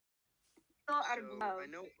 Still out of So love. I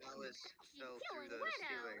know Alice fell through the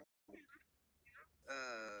ceiling.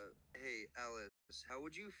 Hey Alice, how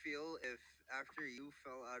would you feel if after you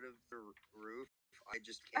fell out of the roof, I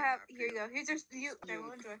just came after Here you go. Here's your you. Okay,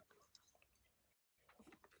 we'll enjoy.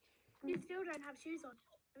 You still don't have shoes on.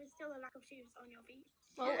 There's still a lack of shoes on your feet.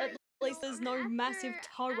 Well, at least there's no massive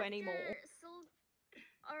toe anymore.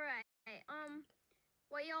 Alright,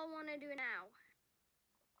 what y'all wanna do now?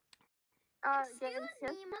 Get in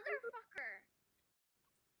Excuse me, motherfucker.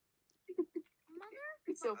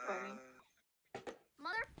 It's so funny.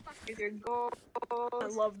 Motherfucker. Here's your gold. I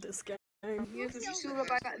love this game. Here's this tulip.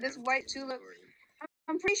 I got this white tulip.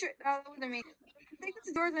 I'm pretty sure. Look at me. I think this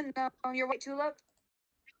is yours and your white tulip.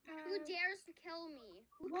 Who dares to kill me?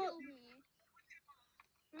 Who killed me?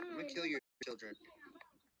 I'm gonna kill your children.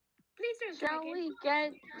 Please don't Shall kill me.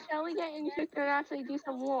 Shall we get in character and actually do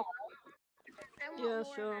some lore? I want Yeah,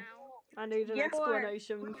 more sure. now. I need an Yeah,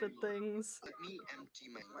 explanation for things. Let me empty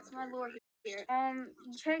my What's my inventory. lore here?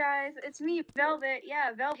 Hey guys, it's me, Velvet.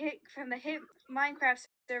 Yeah, Velvet from the hit Minecraft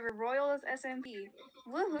server Royal as SMP.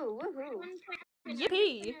 Woohoo, woohoo.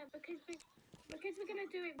 Yippee! Because we're gonna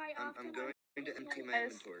do it right after. I'm going to empty my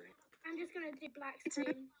Yes. inventory. I'm just gonna do black It's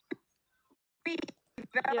screen. Me,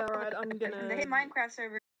 Yeah, right, I'm from the gonna hit Minecraft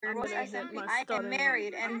server I'm Royal gonna as hit SMP. my I start am and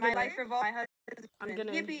married and I'm my gonna- life revolves my husband. I'm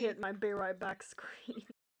gonna Yippee. hit my be right back screen.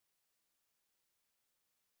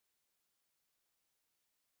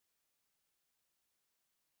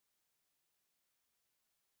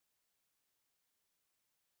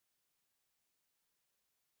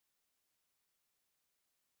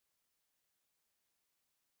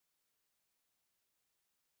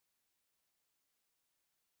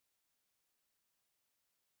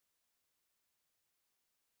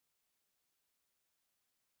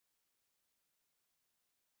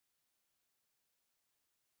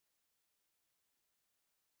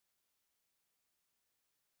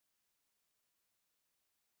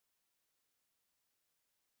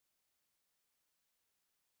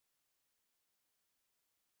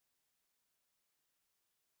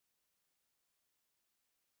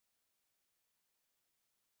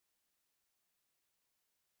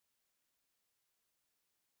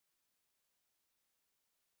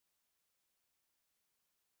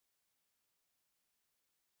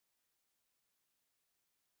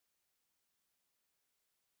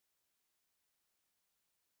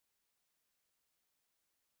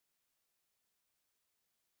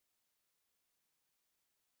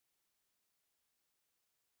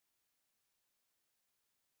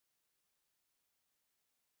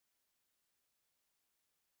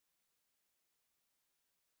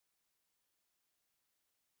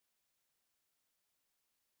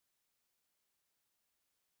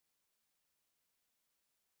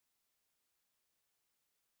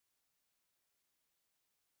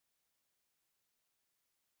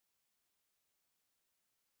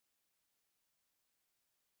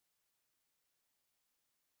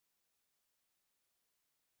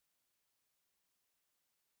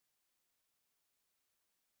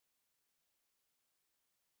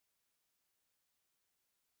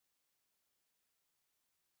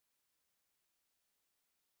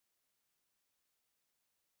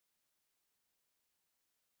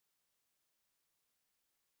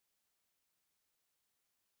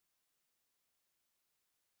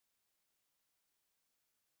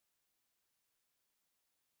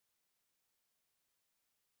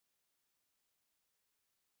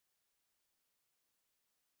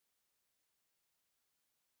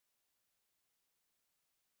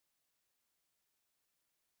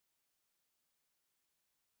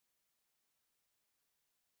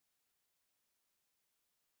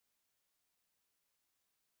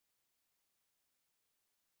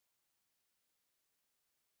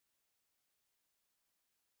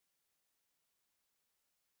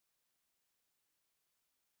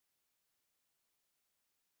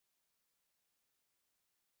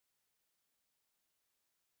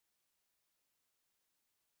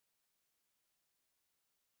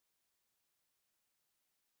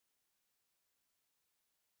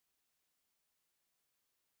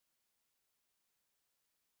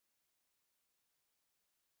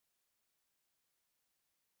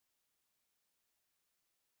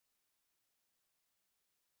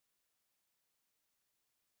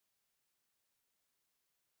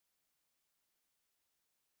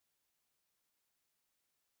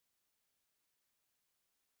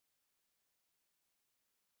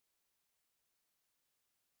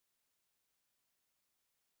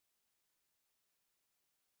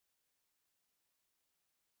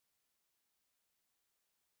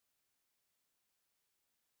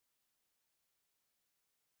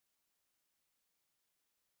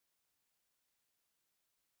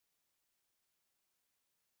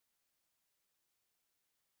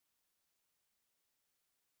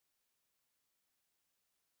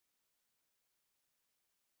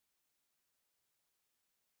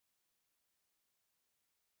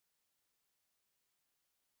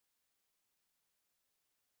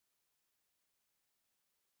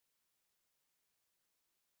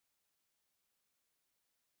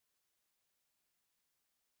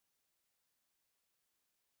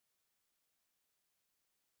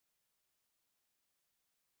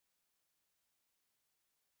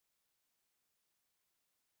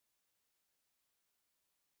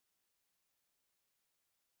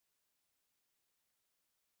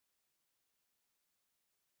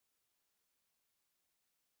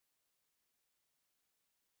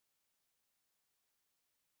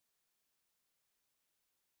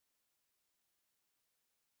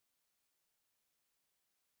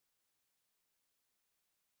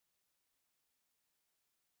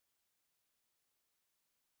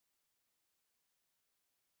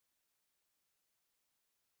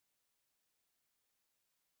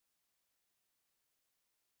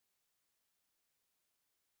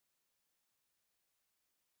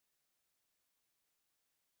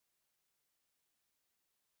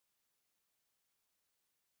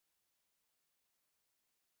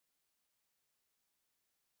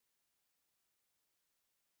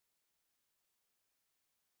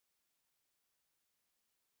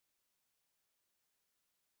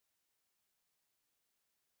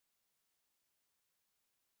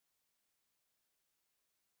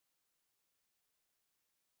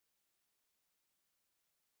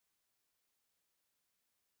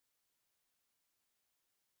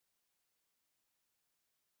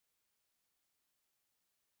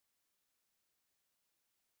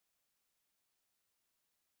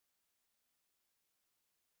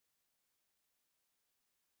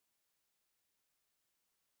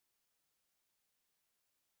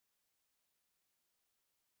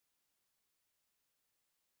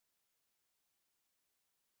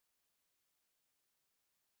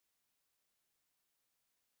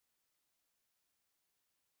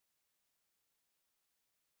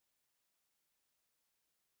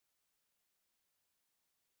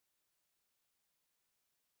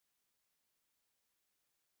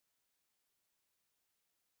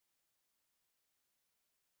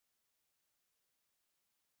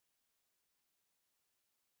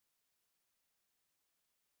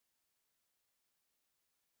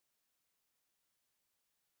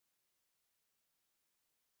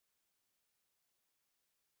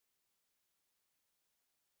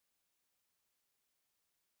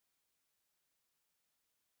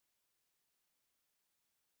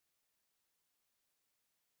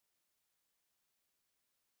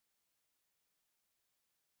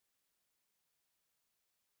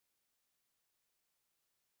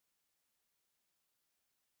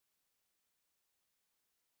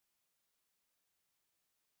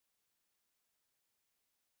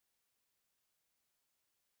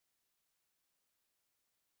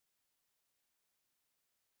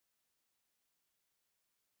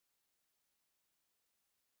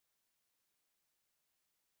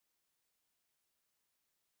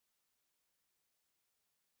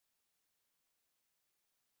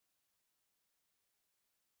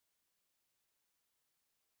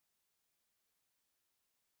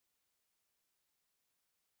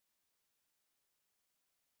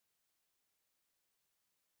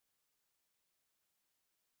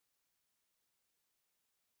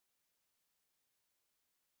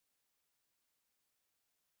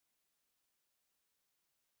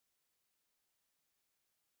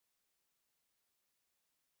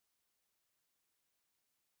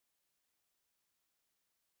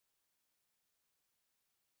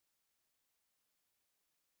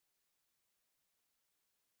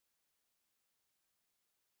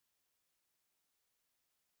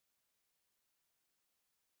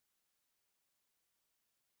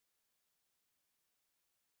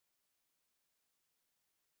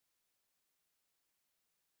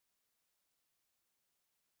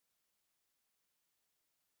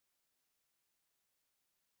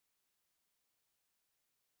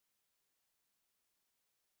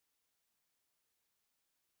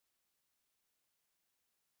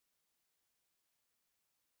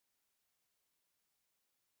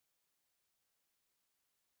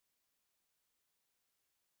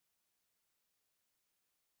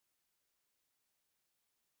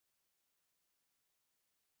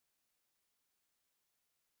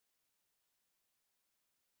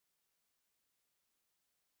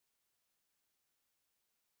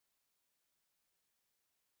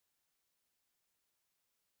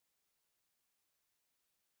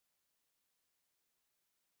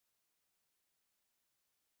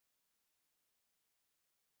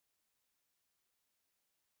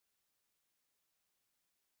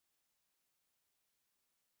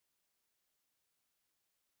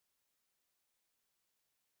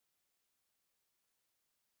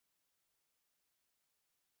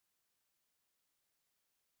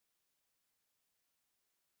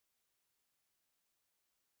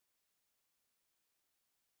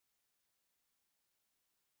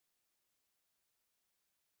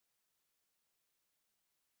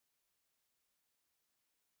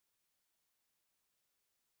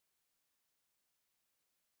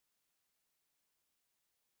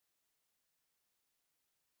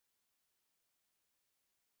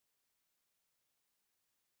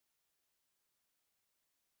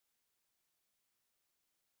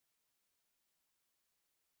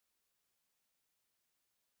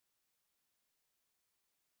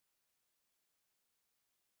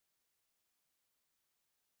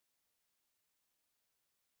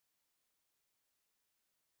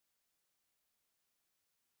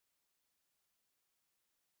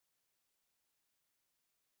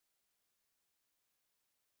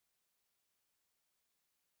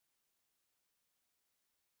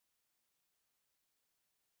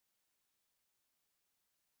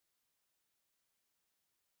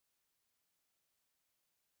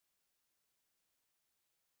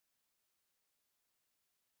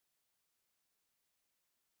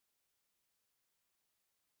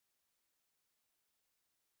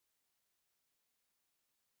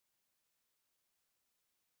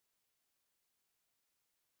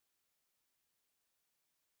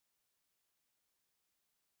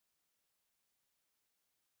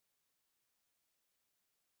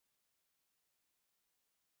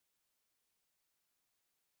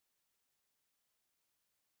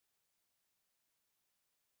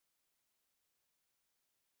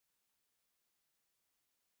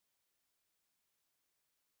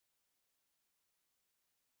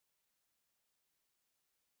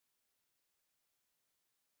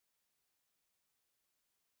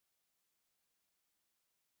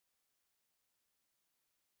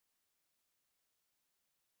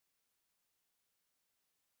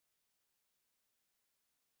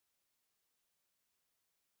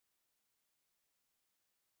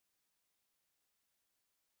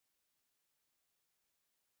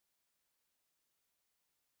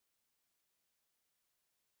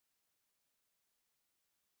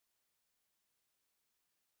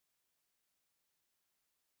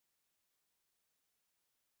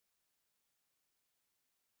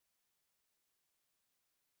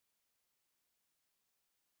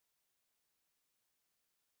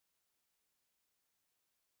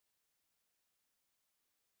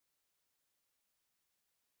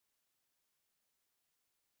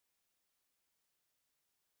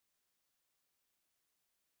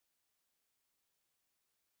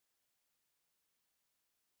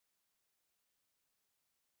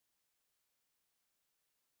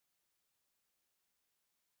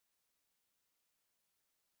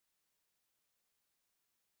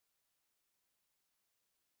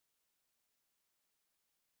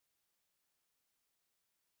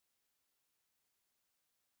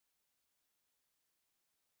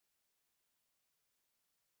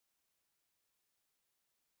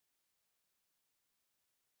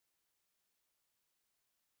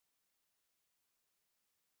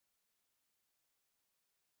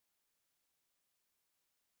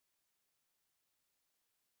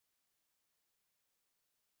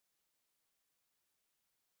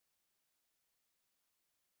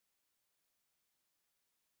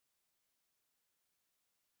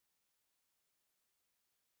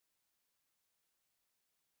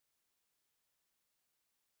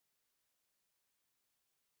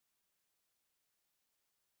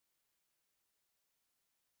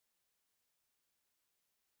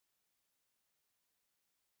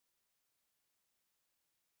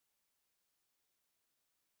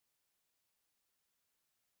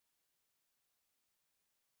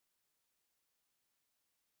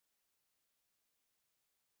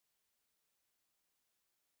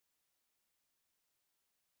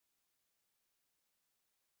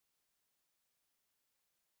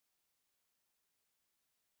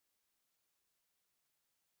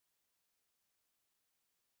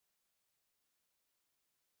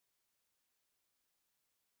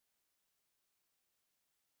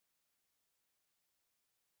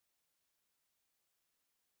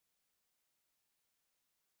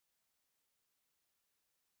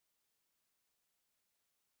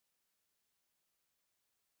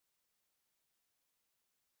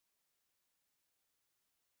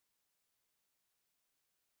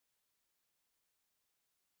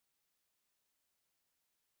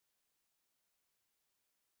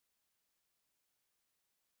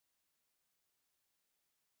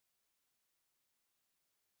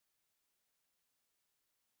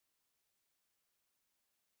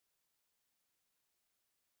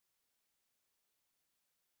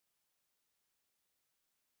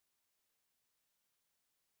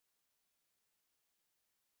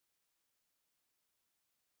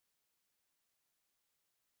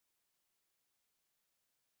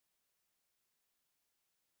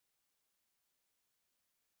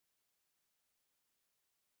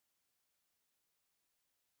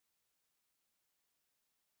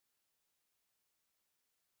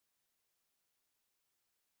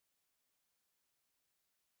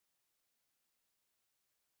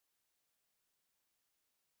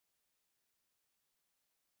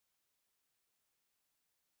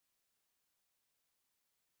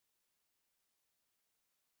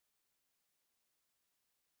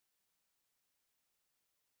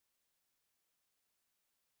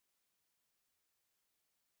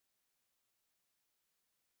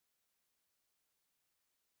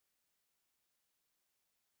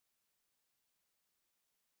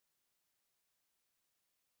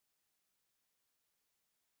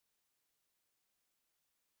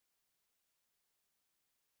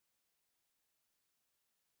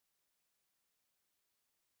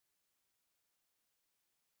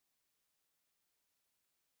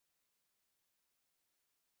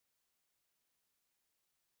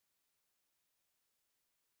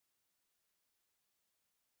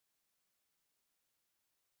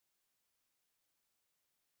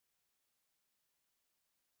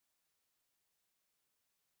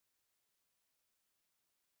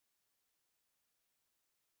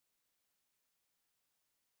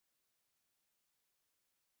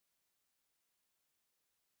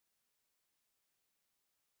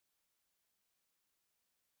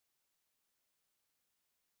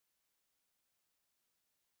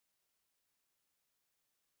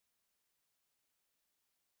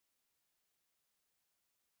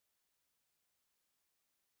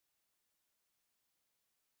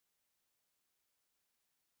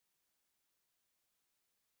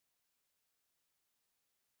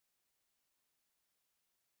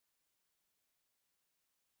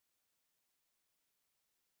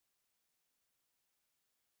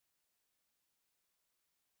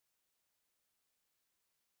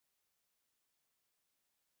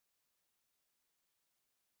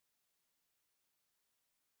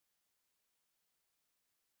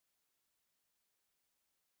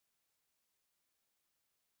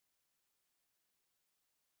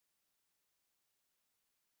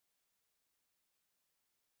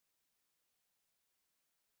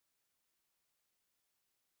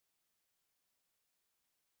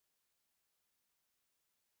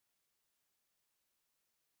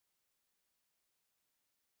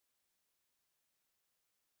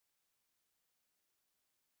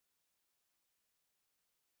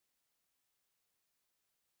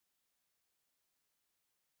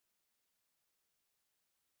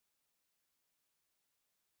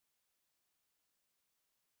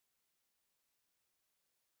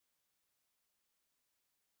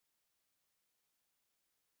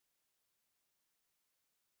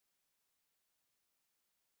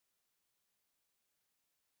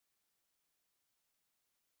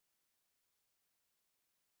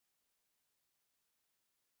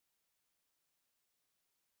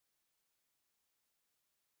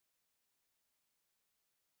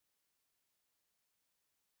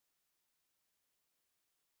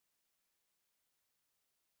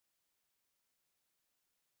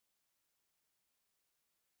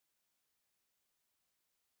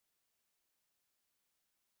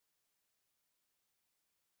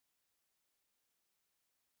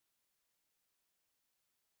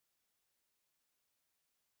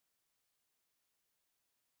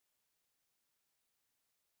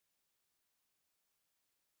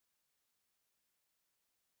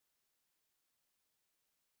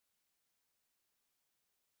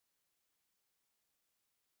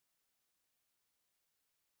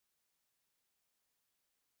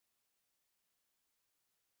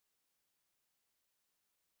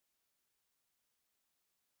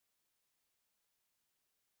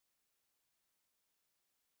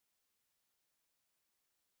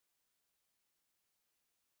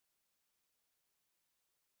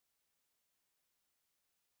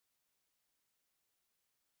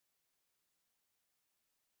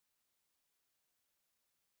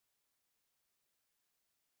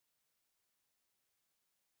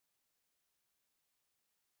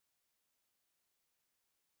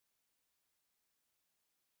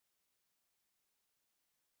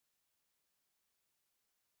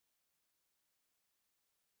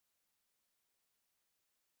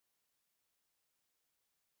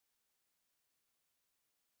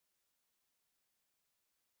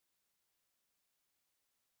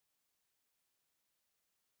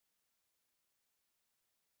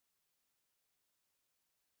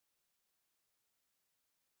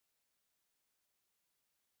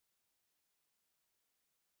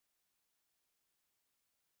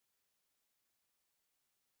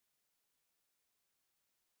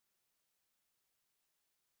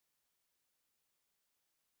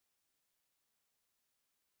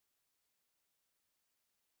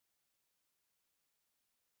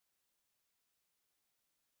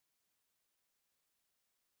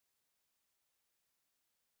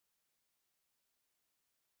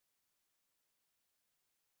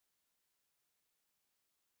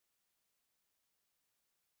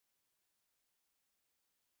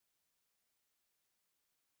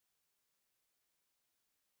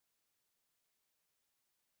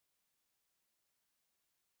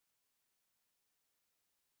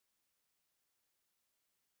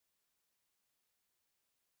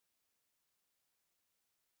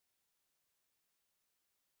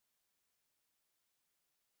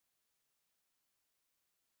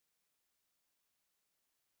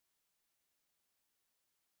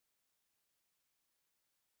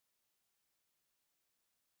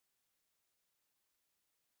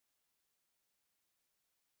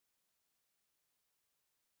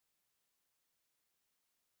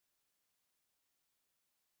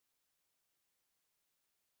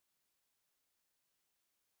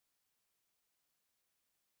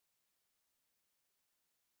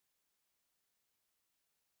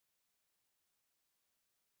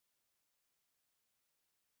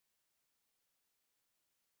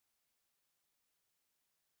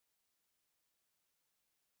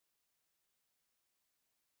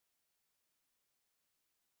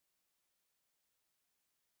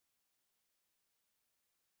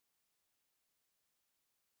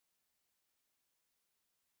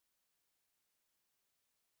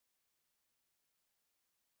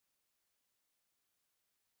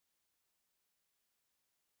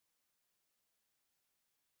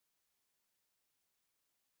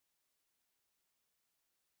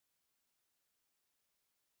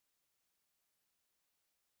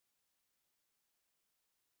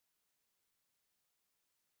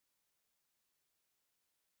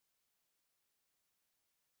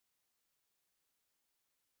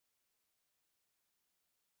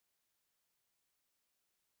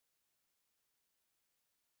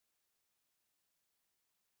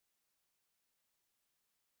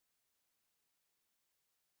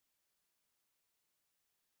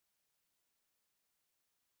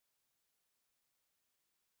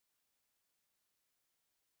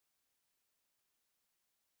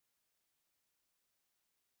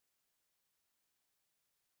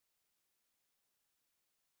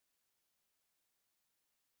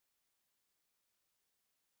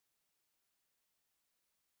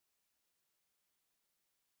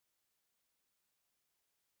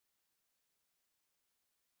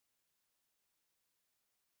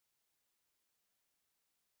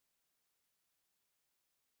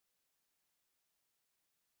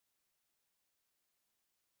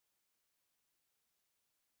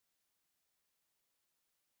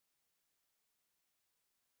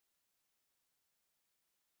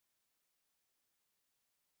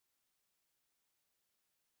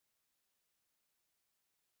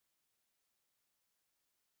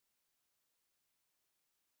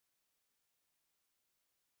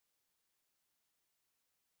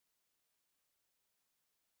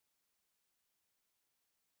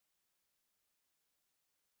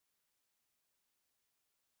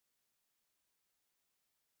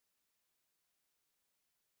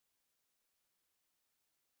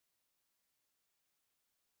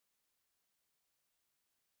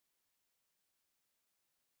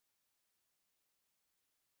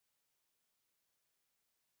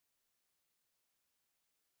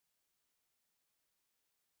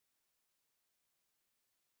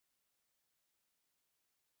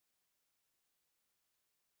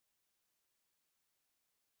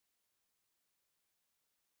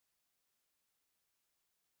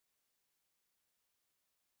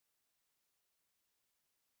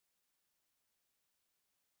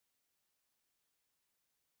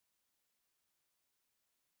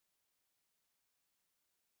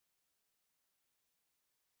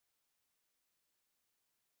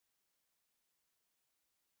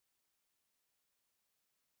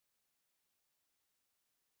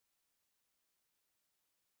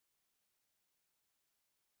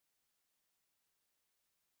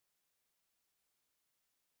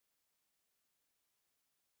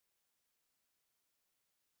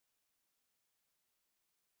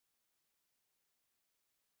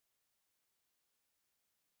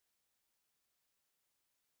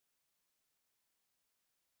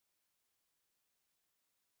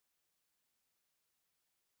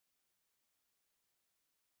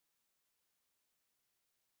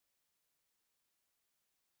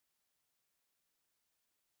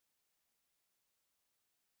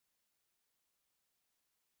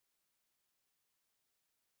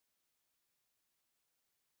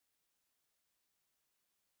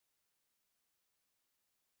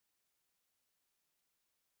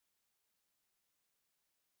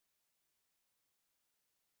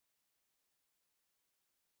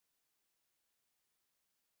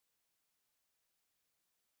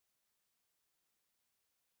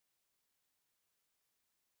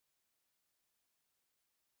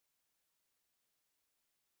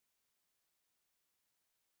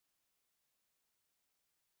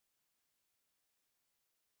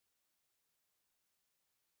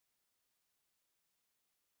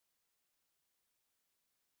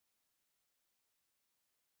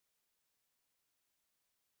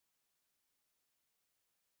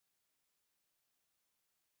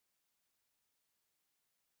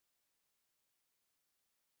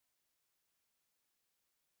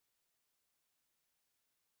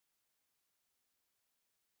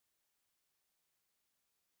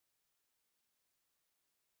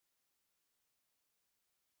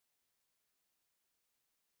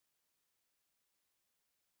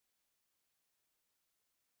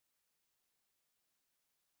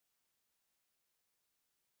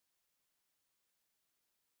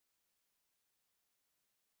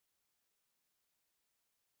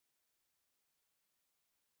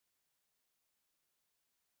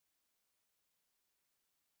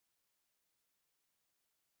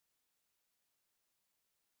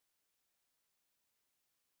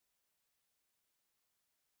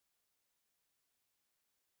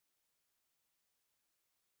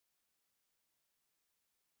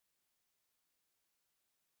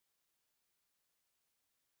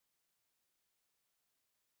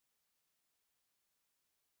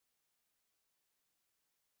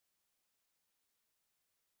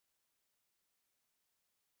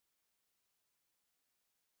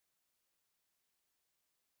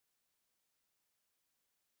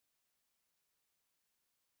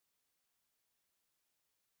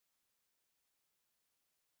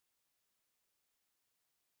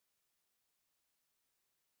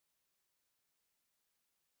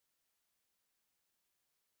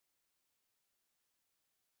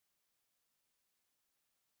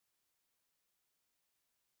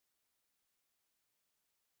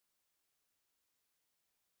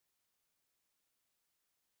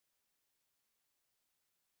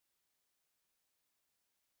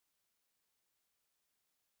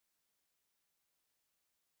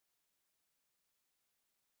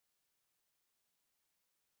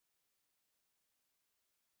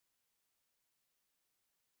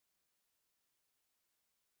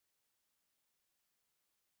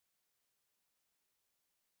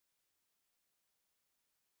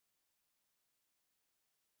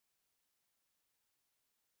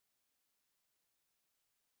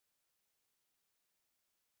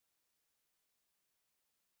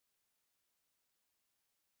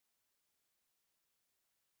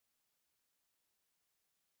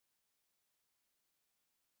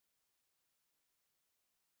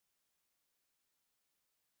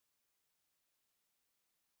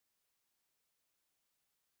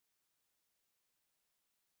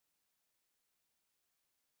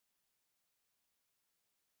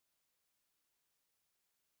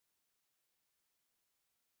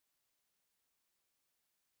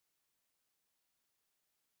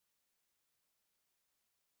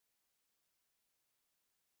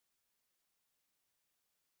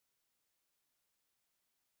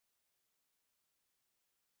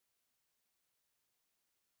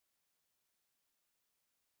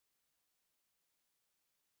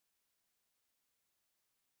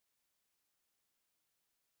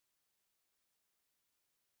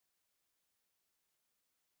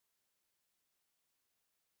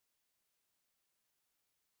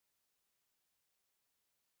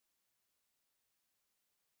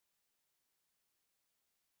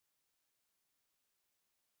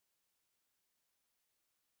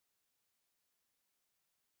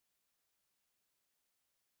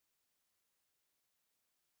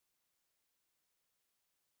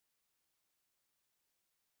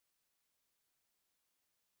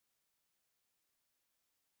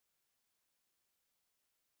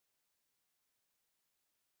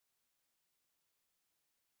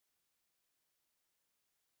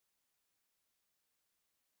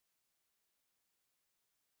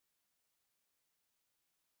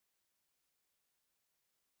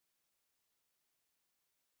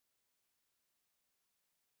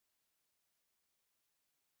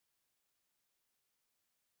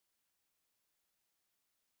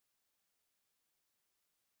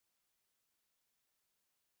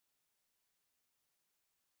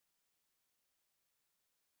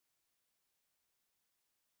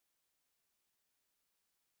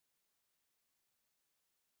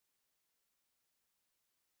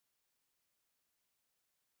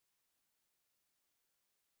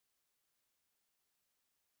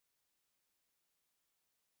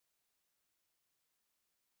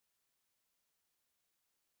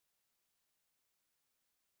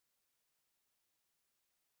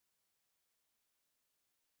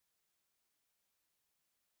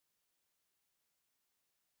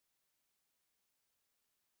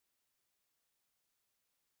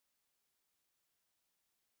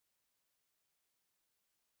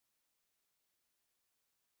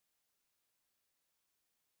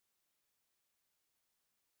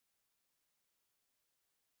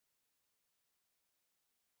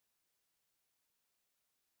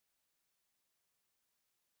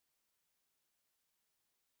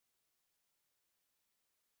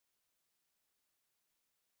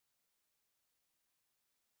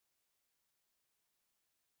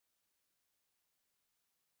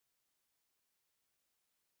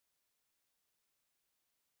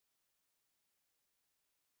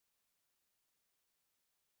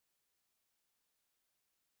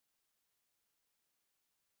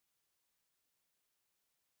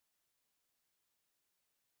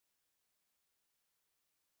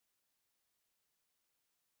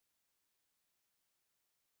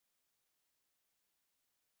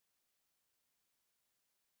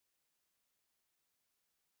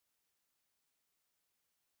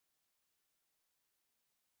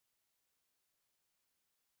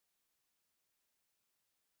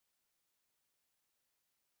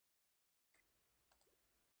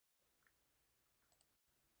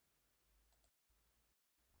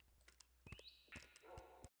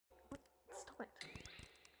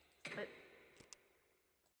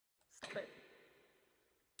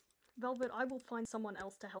 Velvet, I will find someone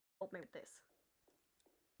else to help me with this.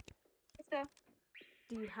 Let's go.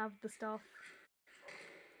 Do you have the stuff?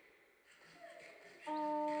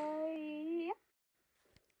 Yeah.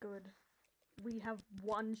 Good. We have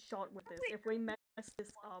one shot with this. If we mess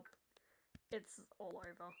this up, it's all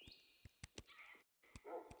over.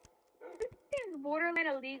 It's borderline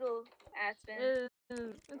illegal, Aspen.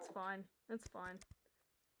 It's fine. It's fine.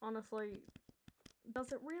 Honestly,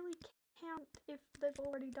 does it really count if they've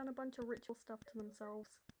already done a bunch of ritual stuff to themselves?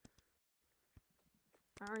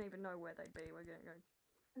 I don't even know where they'd be. We're gonna go.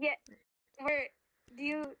 Yeah. Okay.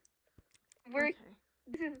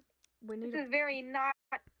 This is very not.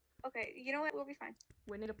 Okay, you know what? We'll be fine.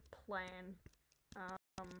 We need a plan.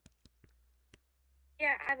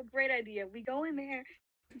 Yeah, I have a great idea. We go in there,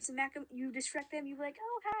 you smack them, you distract them, you be like,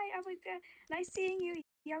 oh, hi, I'm like, nice seeing you,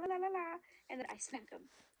 yeah, la la la la, and then I smack them.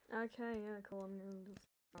 Okay, yeah, cool. I'm gonna just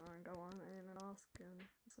go on in and ask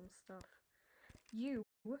some stuff. You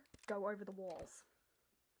go over the walls.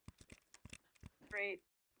 Great.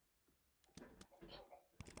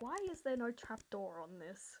 Why is there no trapdoor on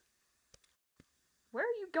this? Where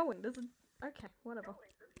are you going? This is... Okay, whatever.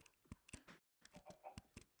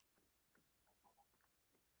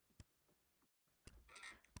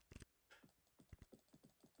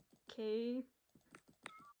 Okay.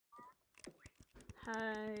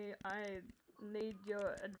 Hey, I need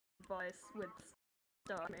your advice with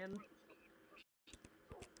stuff, man.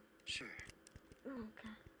 Sure.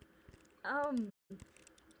 Okay.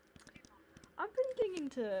 I've been getting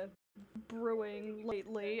into brewing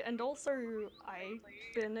lately, and also I've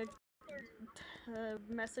been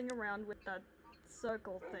messing around with that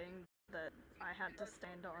circle thing that I had to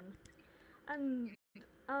stand on. And,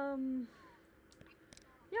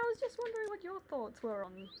 yeah, I was just wondering what your thoughts were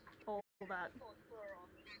on all that.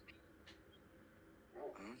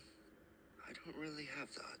 I don't really have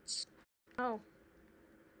thoughts. Oh.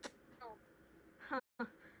 Huh.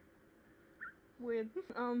 Weird.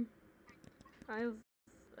 I was...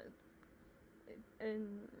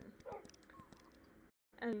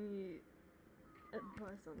 any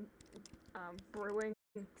advice on, brewing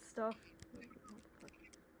stuff?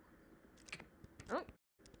 Oh.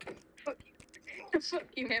 Fuck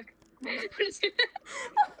you, man.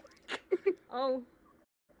 Oh.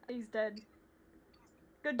 He's dead.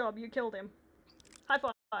 Good job, you killed him. High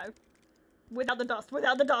five. Without the dust,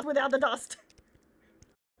 without the dust, without the dust!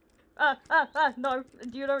 No,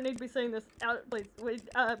 you don't need to be seeing this. Out, please.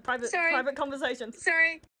 Private conversations.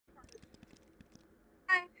 Sorry.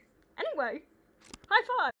 Hi. Anyway,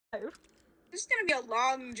 high five! This is gonna be a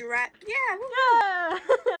long drag. Yeah,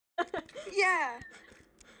 Yeah! yeah.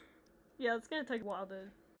 Yeah, it's gonna take a while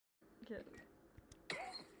to get...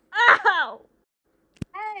 Ow!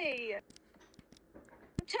 Hey!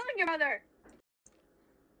 I'm telling your mother!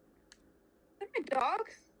 Is that my dog?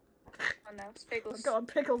 Oh no, it's Pickles. Oh god,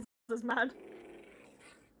 Pickles is mad.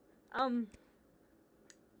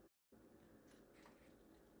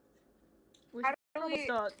 We should probably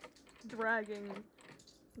start dragging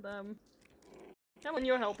them. Come on,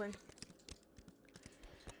 you're helping.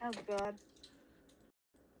 Oh god.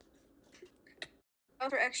 Oh,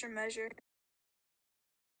 for extra measure.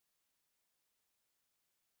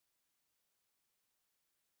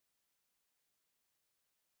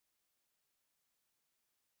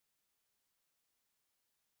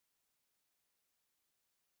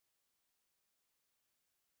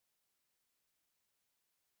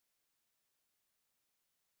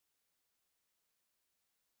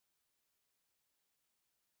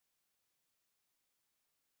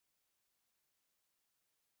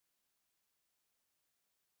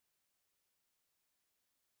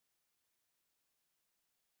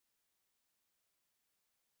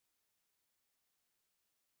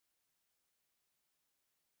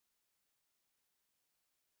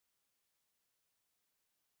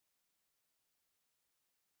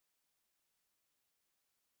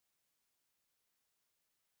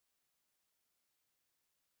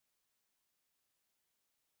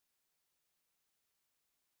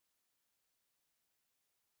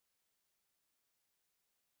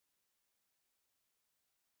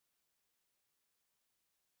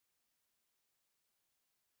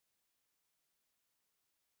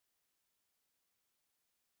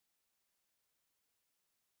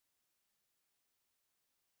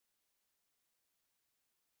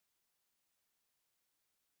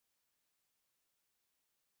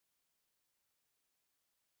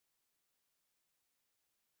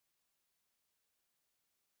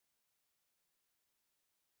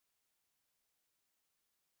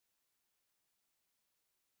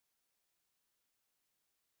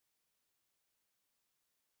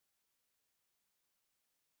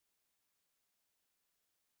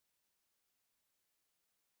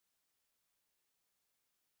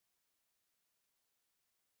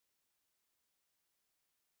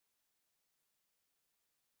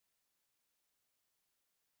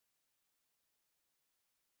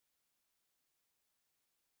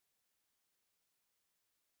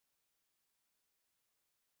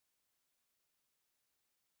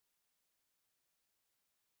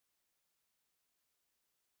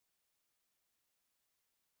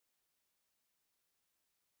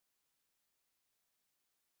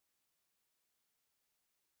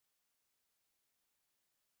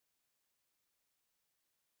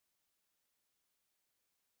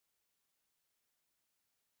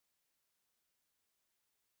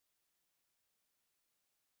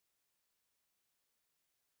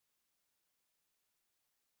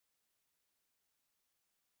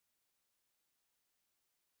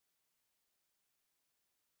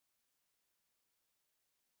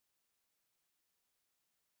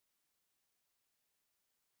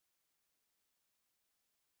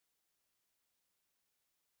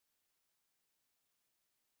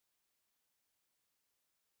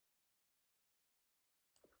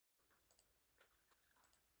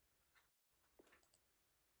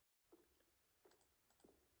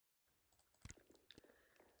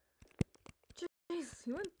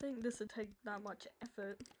 You wouldn't think this would take that much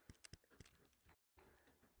effort.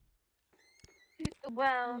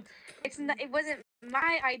 Well, it's not. It wasn't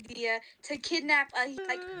my idea to kidnap a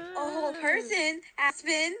whole person,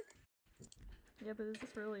 Aspen. Yeah, but is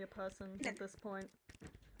this really a person at this point?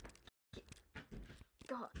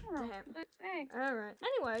 God Oh, damn. thanks. Alright.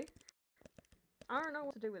 Anyway, I don't know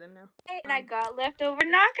what to do with him now. And I got leftover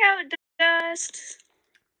knockout dust.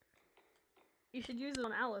 You should use it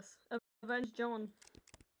on Alice. Avenge John.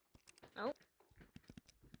 Oh.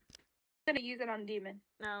 I'm gonna use it on Demon.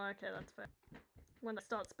 Oh, okay, that's fair. When they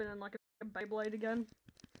start spinning like a Beyblade again.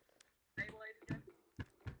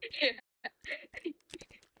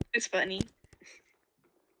 It's funny.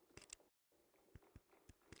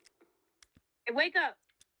 Hey, wake up!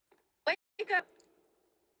 Wake up!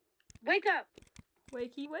 Wake up!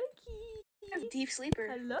 Wakey, wakey! I'm a deep sleeper.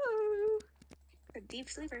 Hello! A deep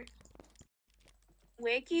sleeper.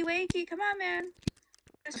 Wakey, wakey! Come on, man.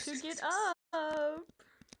 I should get up!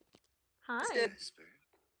 Hi! Good.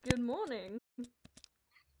 Good morning.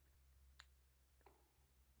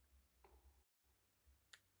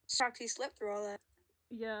 Shocked he slept through all that.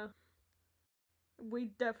 Yeah. We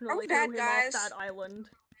definitely bad threw him guys? off that island.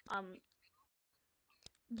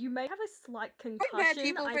 You may have a slight bad concussion.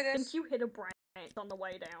 people I for think this. you hit a branch on the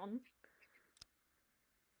way down.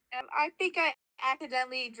 I think I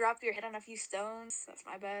accidentally dropped your head on a few stones. That's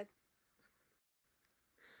my bad.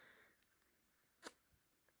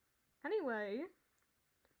 Anyway,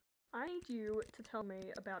 I need you to tell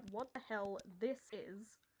me about what the hell this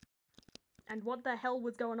is, and what the hell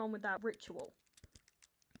was going on with that ritual.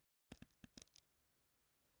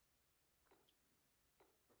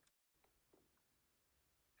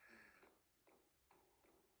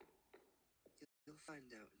 You'll find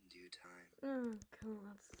out in due time. Oh, cool,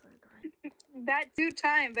 that's so great. That due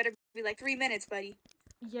time better be like 3 minutes, buddy.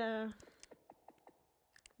 Yeah.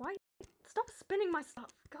 Why? Stop spinning my stuff.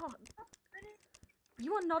 God.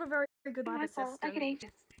 You are not a very good lab assistant. I get anxious.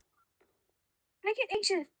 I get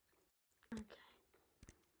anxious. Okay.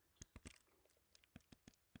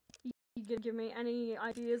 You gonna give me any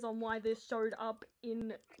ideas on why this showed up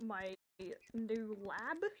in my new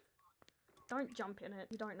lab? Don't jump in it.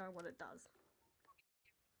 You don't know what it does.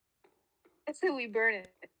 Let's say we burn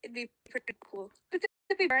it. It'd be pretty cool. But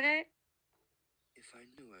if we burn it, If I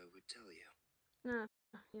knew, I would tell you. Nah,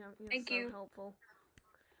 you're Thank so you. helpful.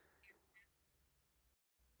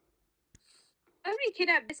 why would we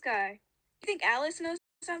kidnap this guy? You think Alice knows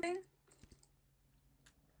something?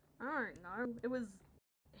 I don't know. It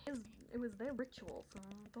was their ritual, so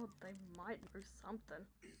I thought they might know something.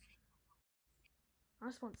 I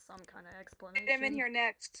just want some kind of explanation. Get him in here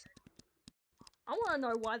next. I want to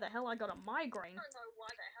know why the hell I got a migraine.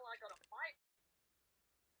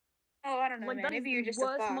 Oh, I don't know, Like, man. that is Maybe you're the just a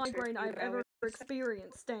worst fox. migraine I've ever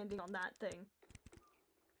experienced standing on that thing.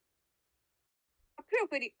 I feel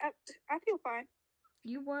pretty. I feel fine.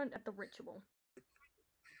 You weren't at the ritual.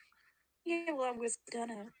 Yeah, well, I was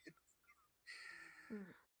gonna.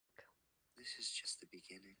 This is just the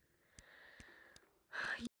beginning.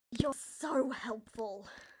 You're so helpful.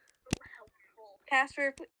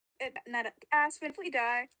 Casper, not Aspen, if we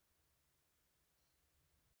die.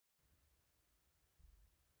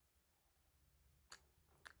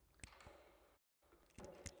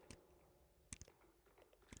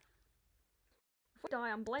 If we die,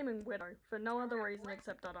 I'm blaming Widow for no other reason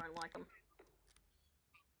except I don't like him.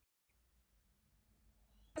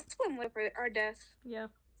 Let's swim with our death. Yeah.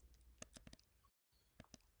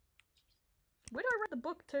 Widow read the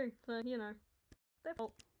book too, so, you know, their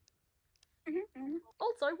fault.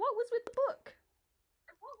 Also, what was with the book?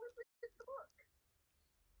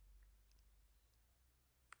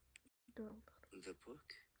 The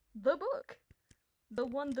book? The book. The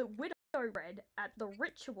one that Widow read at the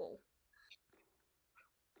ritual.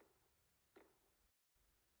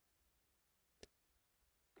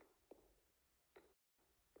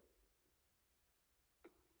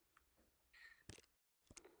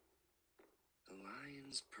 The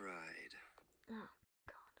Lion's Pride. Oh,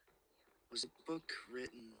 God. Was a book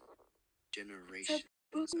written generations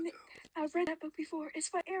book ago. I've read that book before. It's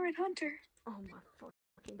by Aaron Hunter. Oh my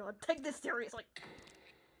fucking God. Take this seriously.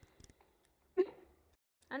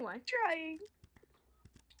 Anyway. Trying.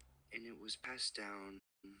 And it was passed down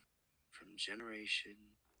from generation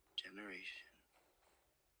to generation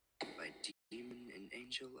by demon and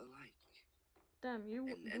angel alike. Damn, you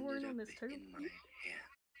were in on this too? in my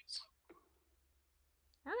hands.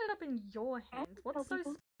 How ended up in your hands? What's so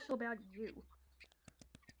special about you?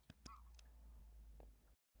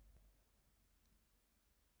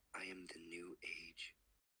 I am the new age.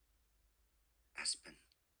 Aspen.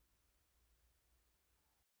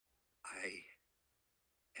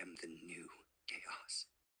 am the new chaos.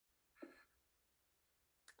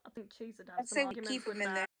 I think Cheese would have I'd some say we arguments keep with him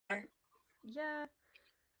in that. there. Yeah.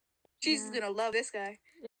 Cheese is Yeah. gonna love this guy.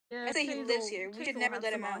 Yeah, I say he Cheese lives will- here. We Cheese should will never have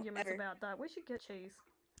let some him out, arguments ever. about that. We should get Cheese.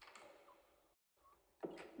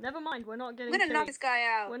 Never mind, we're not I'm getting gonna Cheese. knock this guy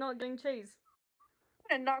out. We're not getting Cheese. I'm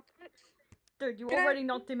gonna knock. Dude, you Can I- already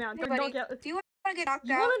knocked him out. Go Everybody, knock out. do you want to get knocked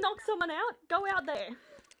You out? want to knock someone out? Go out there. You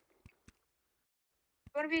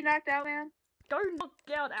want to be knocked out, man? Go knock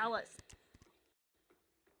out Alice.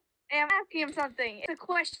 Hey, I'm asking him something. It's a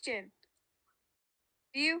question.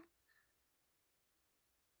 Do you?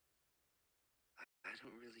 I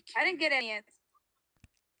don't really care. I didn't get any answers.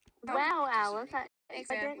 Wow, Alice, I Thanks,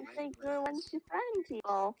 didn't man. think you were one to friend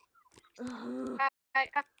people.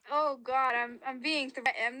 Oh God, I'm being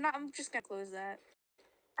threatened. I'm just gonna close that.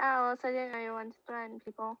 Alice, I didn't know you were one to friend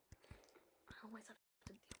people. I always have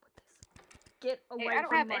to deal with this. Get Hey, away I don't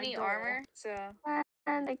from have my any door. armor, so.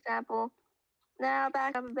 An example. Now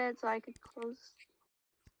back up a bit so I could close.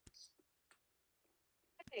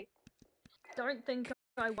 Hey, Don't think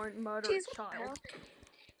I won't murder Jeez, a child.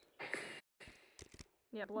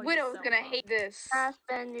 Yeah, blow Widow's yourself gonna up. hate this.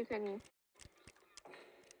 Then you can.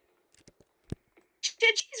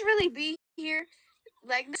 Should she really be here?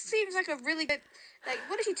 Like, this seems like a really good. Like,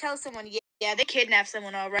 what if she tells someone? Yeah, they kidnapped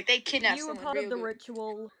someone, all right. They kidnapped You were someone part real of the good.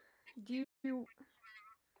 ritual. Do you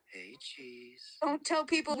Hey, Cheese. Don't tell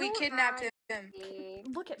people we You're kidnapped him.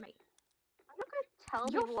 look at me? I'm not gonna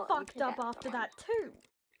tell You're people what fucked you up kidnapped after someone. that too.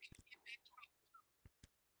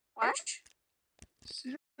 What?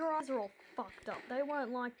 Your eyes are all fucked up. They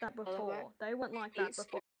weren't like that before. They weren't like that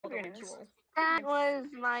before the ritual. That was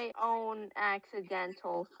my own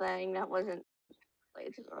accidental thing. That wasn't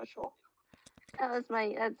related to the ritual. That's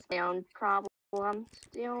my own problem to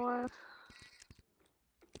deal with.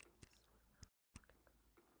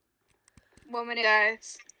 1 minute,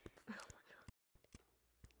 guys.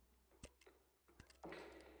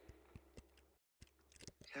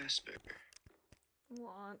 Casper,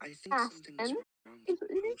 What? I think something's Aspen? wrong with the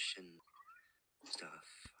potion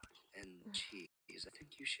stuff and Cheese. I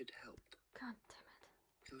think you should help. God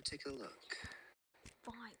damn Go take a look. it.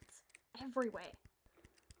 Vines. Everywhere.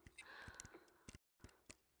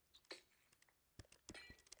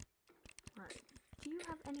 Right. Do you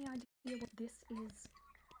have any idea what this is?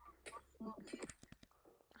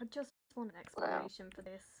 I just want an explanation for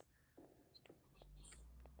this.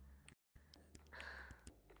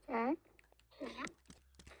 Okay.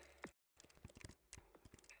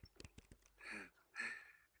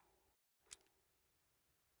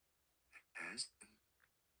 As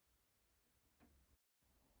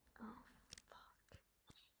Oh,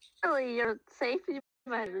 fuck. Really, your safety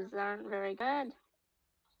measures aren't very good.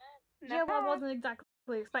 Yeah, well, I wasn't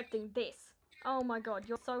exactly expecting this. Oh my god,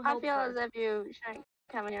 you're so I helpful. feel as if you shouldn't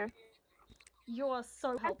come in here. You're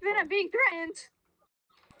so helpful. I'm being threatened.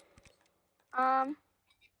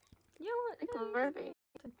 You know what? It's Yeah, Ruby.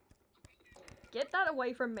 get that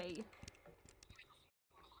away from me.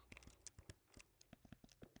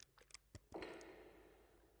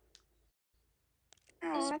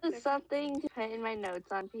 Oh, This is something to put in my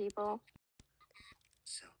notes on people.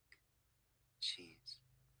 silk. Cheese.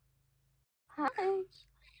 Hi. Oh,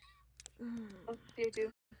 you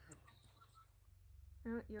too.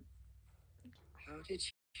 You're... How did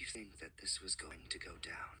you think that this was going to go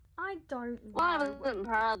down? I don't know. Well, I wasn't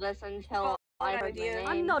proud of this until I heard my name.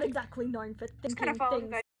 I'm not exactly known for Just thinking follow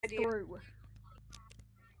things the idea. through.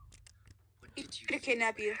 What did you Gonna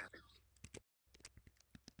kidnap think you. happened?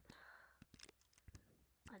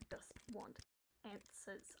 I just want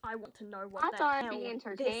answers. I want to know what I the thought it'd hell be this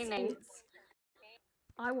entertaining. is.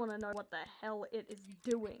 I want to know what the hell it is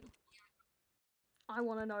doing. I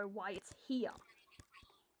want to know why it's here.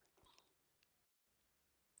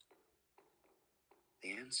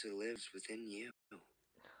 The answer lives within you. Oh my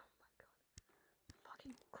god.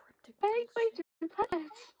 Fucking cryptic Hey, bullshit. wait,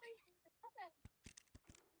 pets.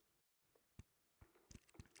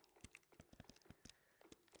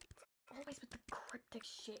 Always with the cryptic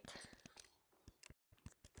shit.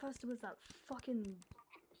 First it was that fucking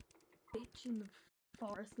bitch in the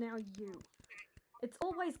forest, now you. It's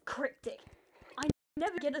always cryptic. I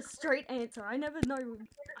never get a straight answer. I never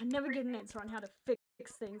get an answer on how to fix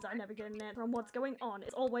things. I never get an answer on what's going on.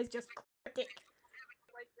 It's always just cryptic.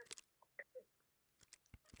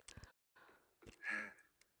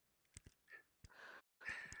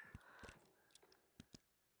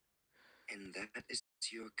 And that is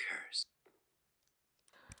your curse.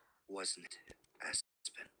 Wasn't it,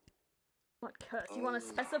 Aspen? What curse? You want to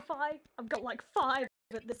Oh. specify? I've got like 5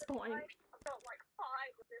 at this point.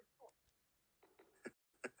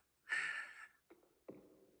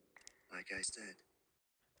 like I said,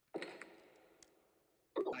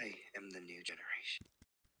 I am the new generation.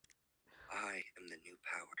 I am the new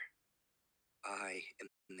power. I am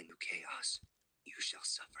the new chaos. You shall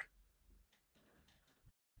suffer.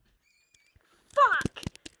 Fuck!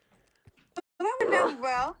 Well, that went down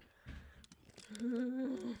well.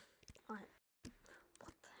 What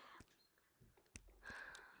the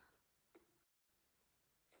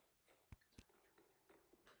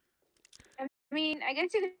I mean, I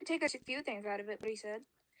guess you could take a few things out of it, what he said.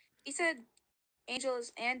 He said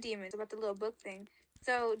angels and demons about the little book thing.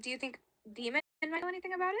 So, do you think demon might know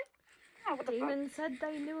anything about it? Oh, what the fuck? Demon said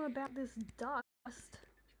they knew about this dust.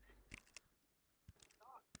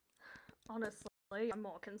 Honestly, I'm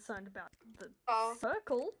more concerned about the Oh.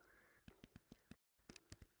 circle.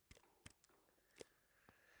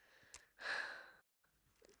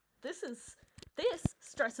 This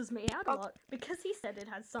stresses me out a lot because he said it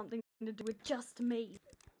has something to do with just me.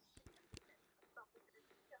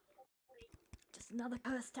 Just another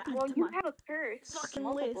curse to add Well, to you my have a curse. fucking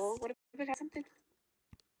Multiple. list. What if it has something?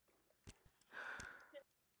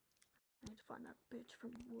 I need to find that bitch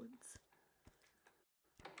from the woods.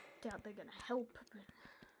 Doubt they're gonna help, but there's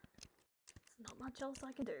not much else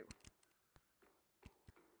I can do.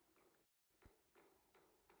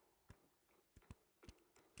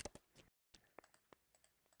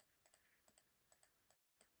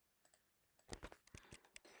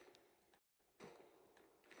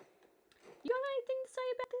 You got anything to say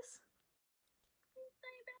about this?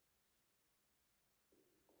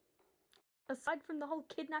 Aside from the whole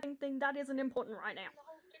kidnapping thing, that isn't important right now.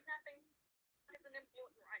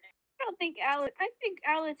 I don't think Alice. I think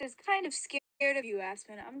Alice is kind of scared of you,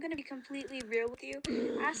 Aspen. I'm gonna be completely real with you.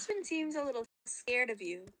 Aspen seems a little scared of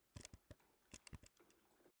you.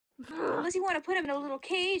 Unless you want to put him in a little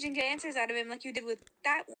cage and get answers out of him like you did with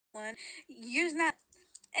that one, you're just not.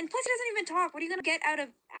 And plus, he doesn't even talk. What are you gonna get out of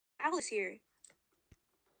Alice here?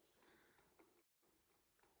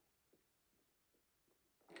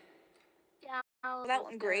 Yeah, Well, that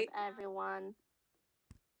one great. Everyone.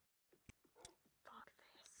 Fuck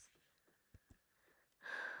this.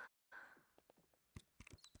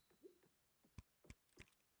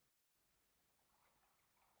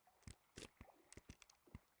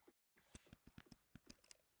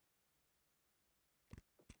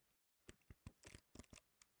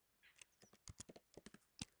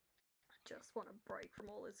 I just want to break from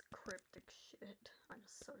all this cryptic shit. I'm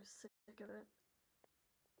so sick of it.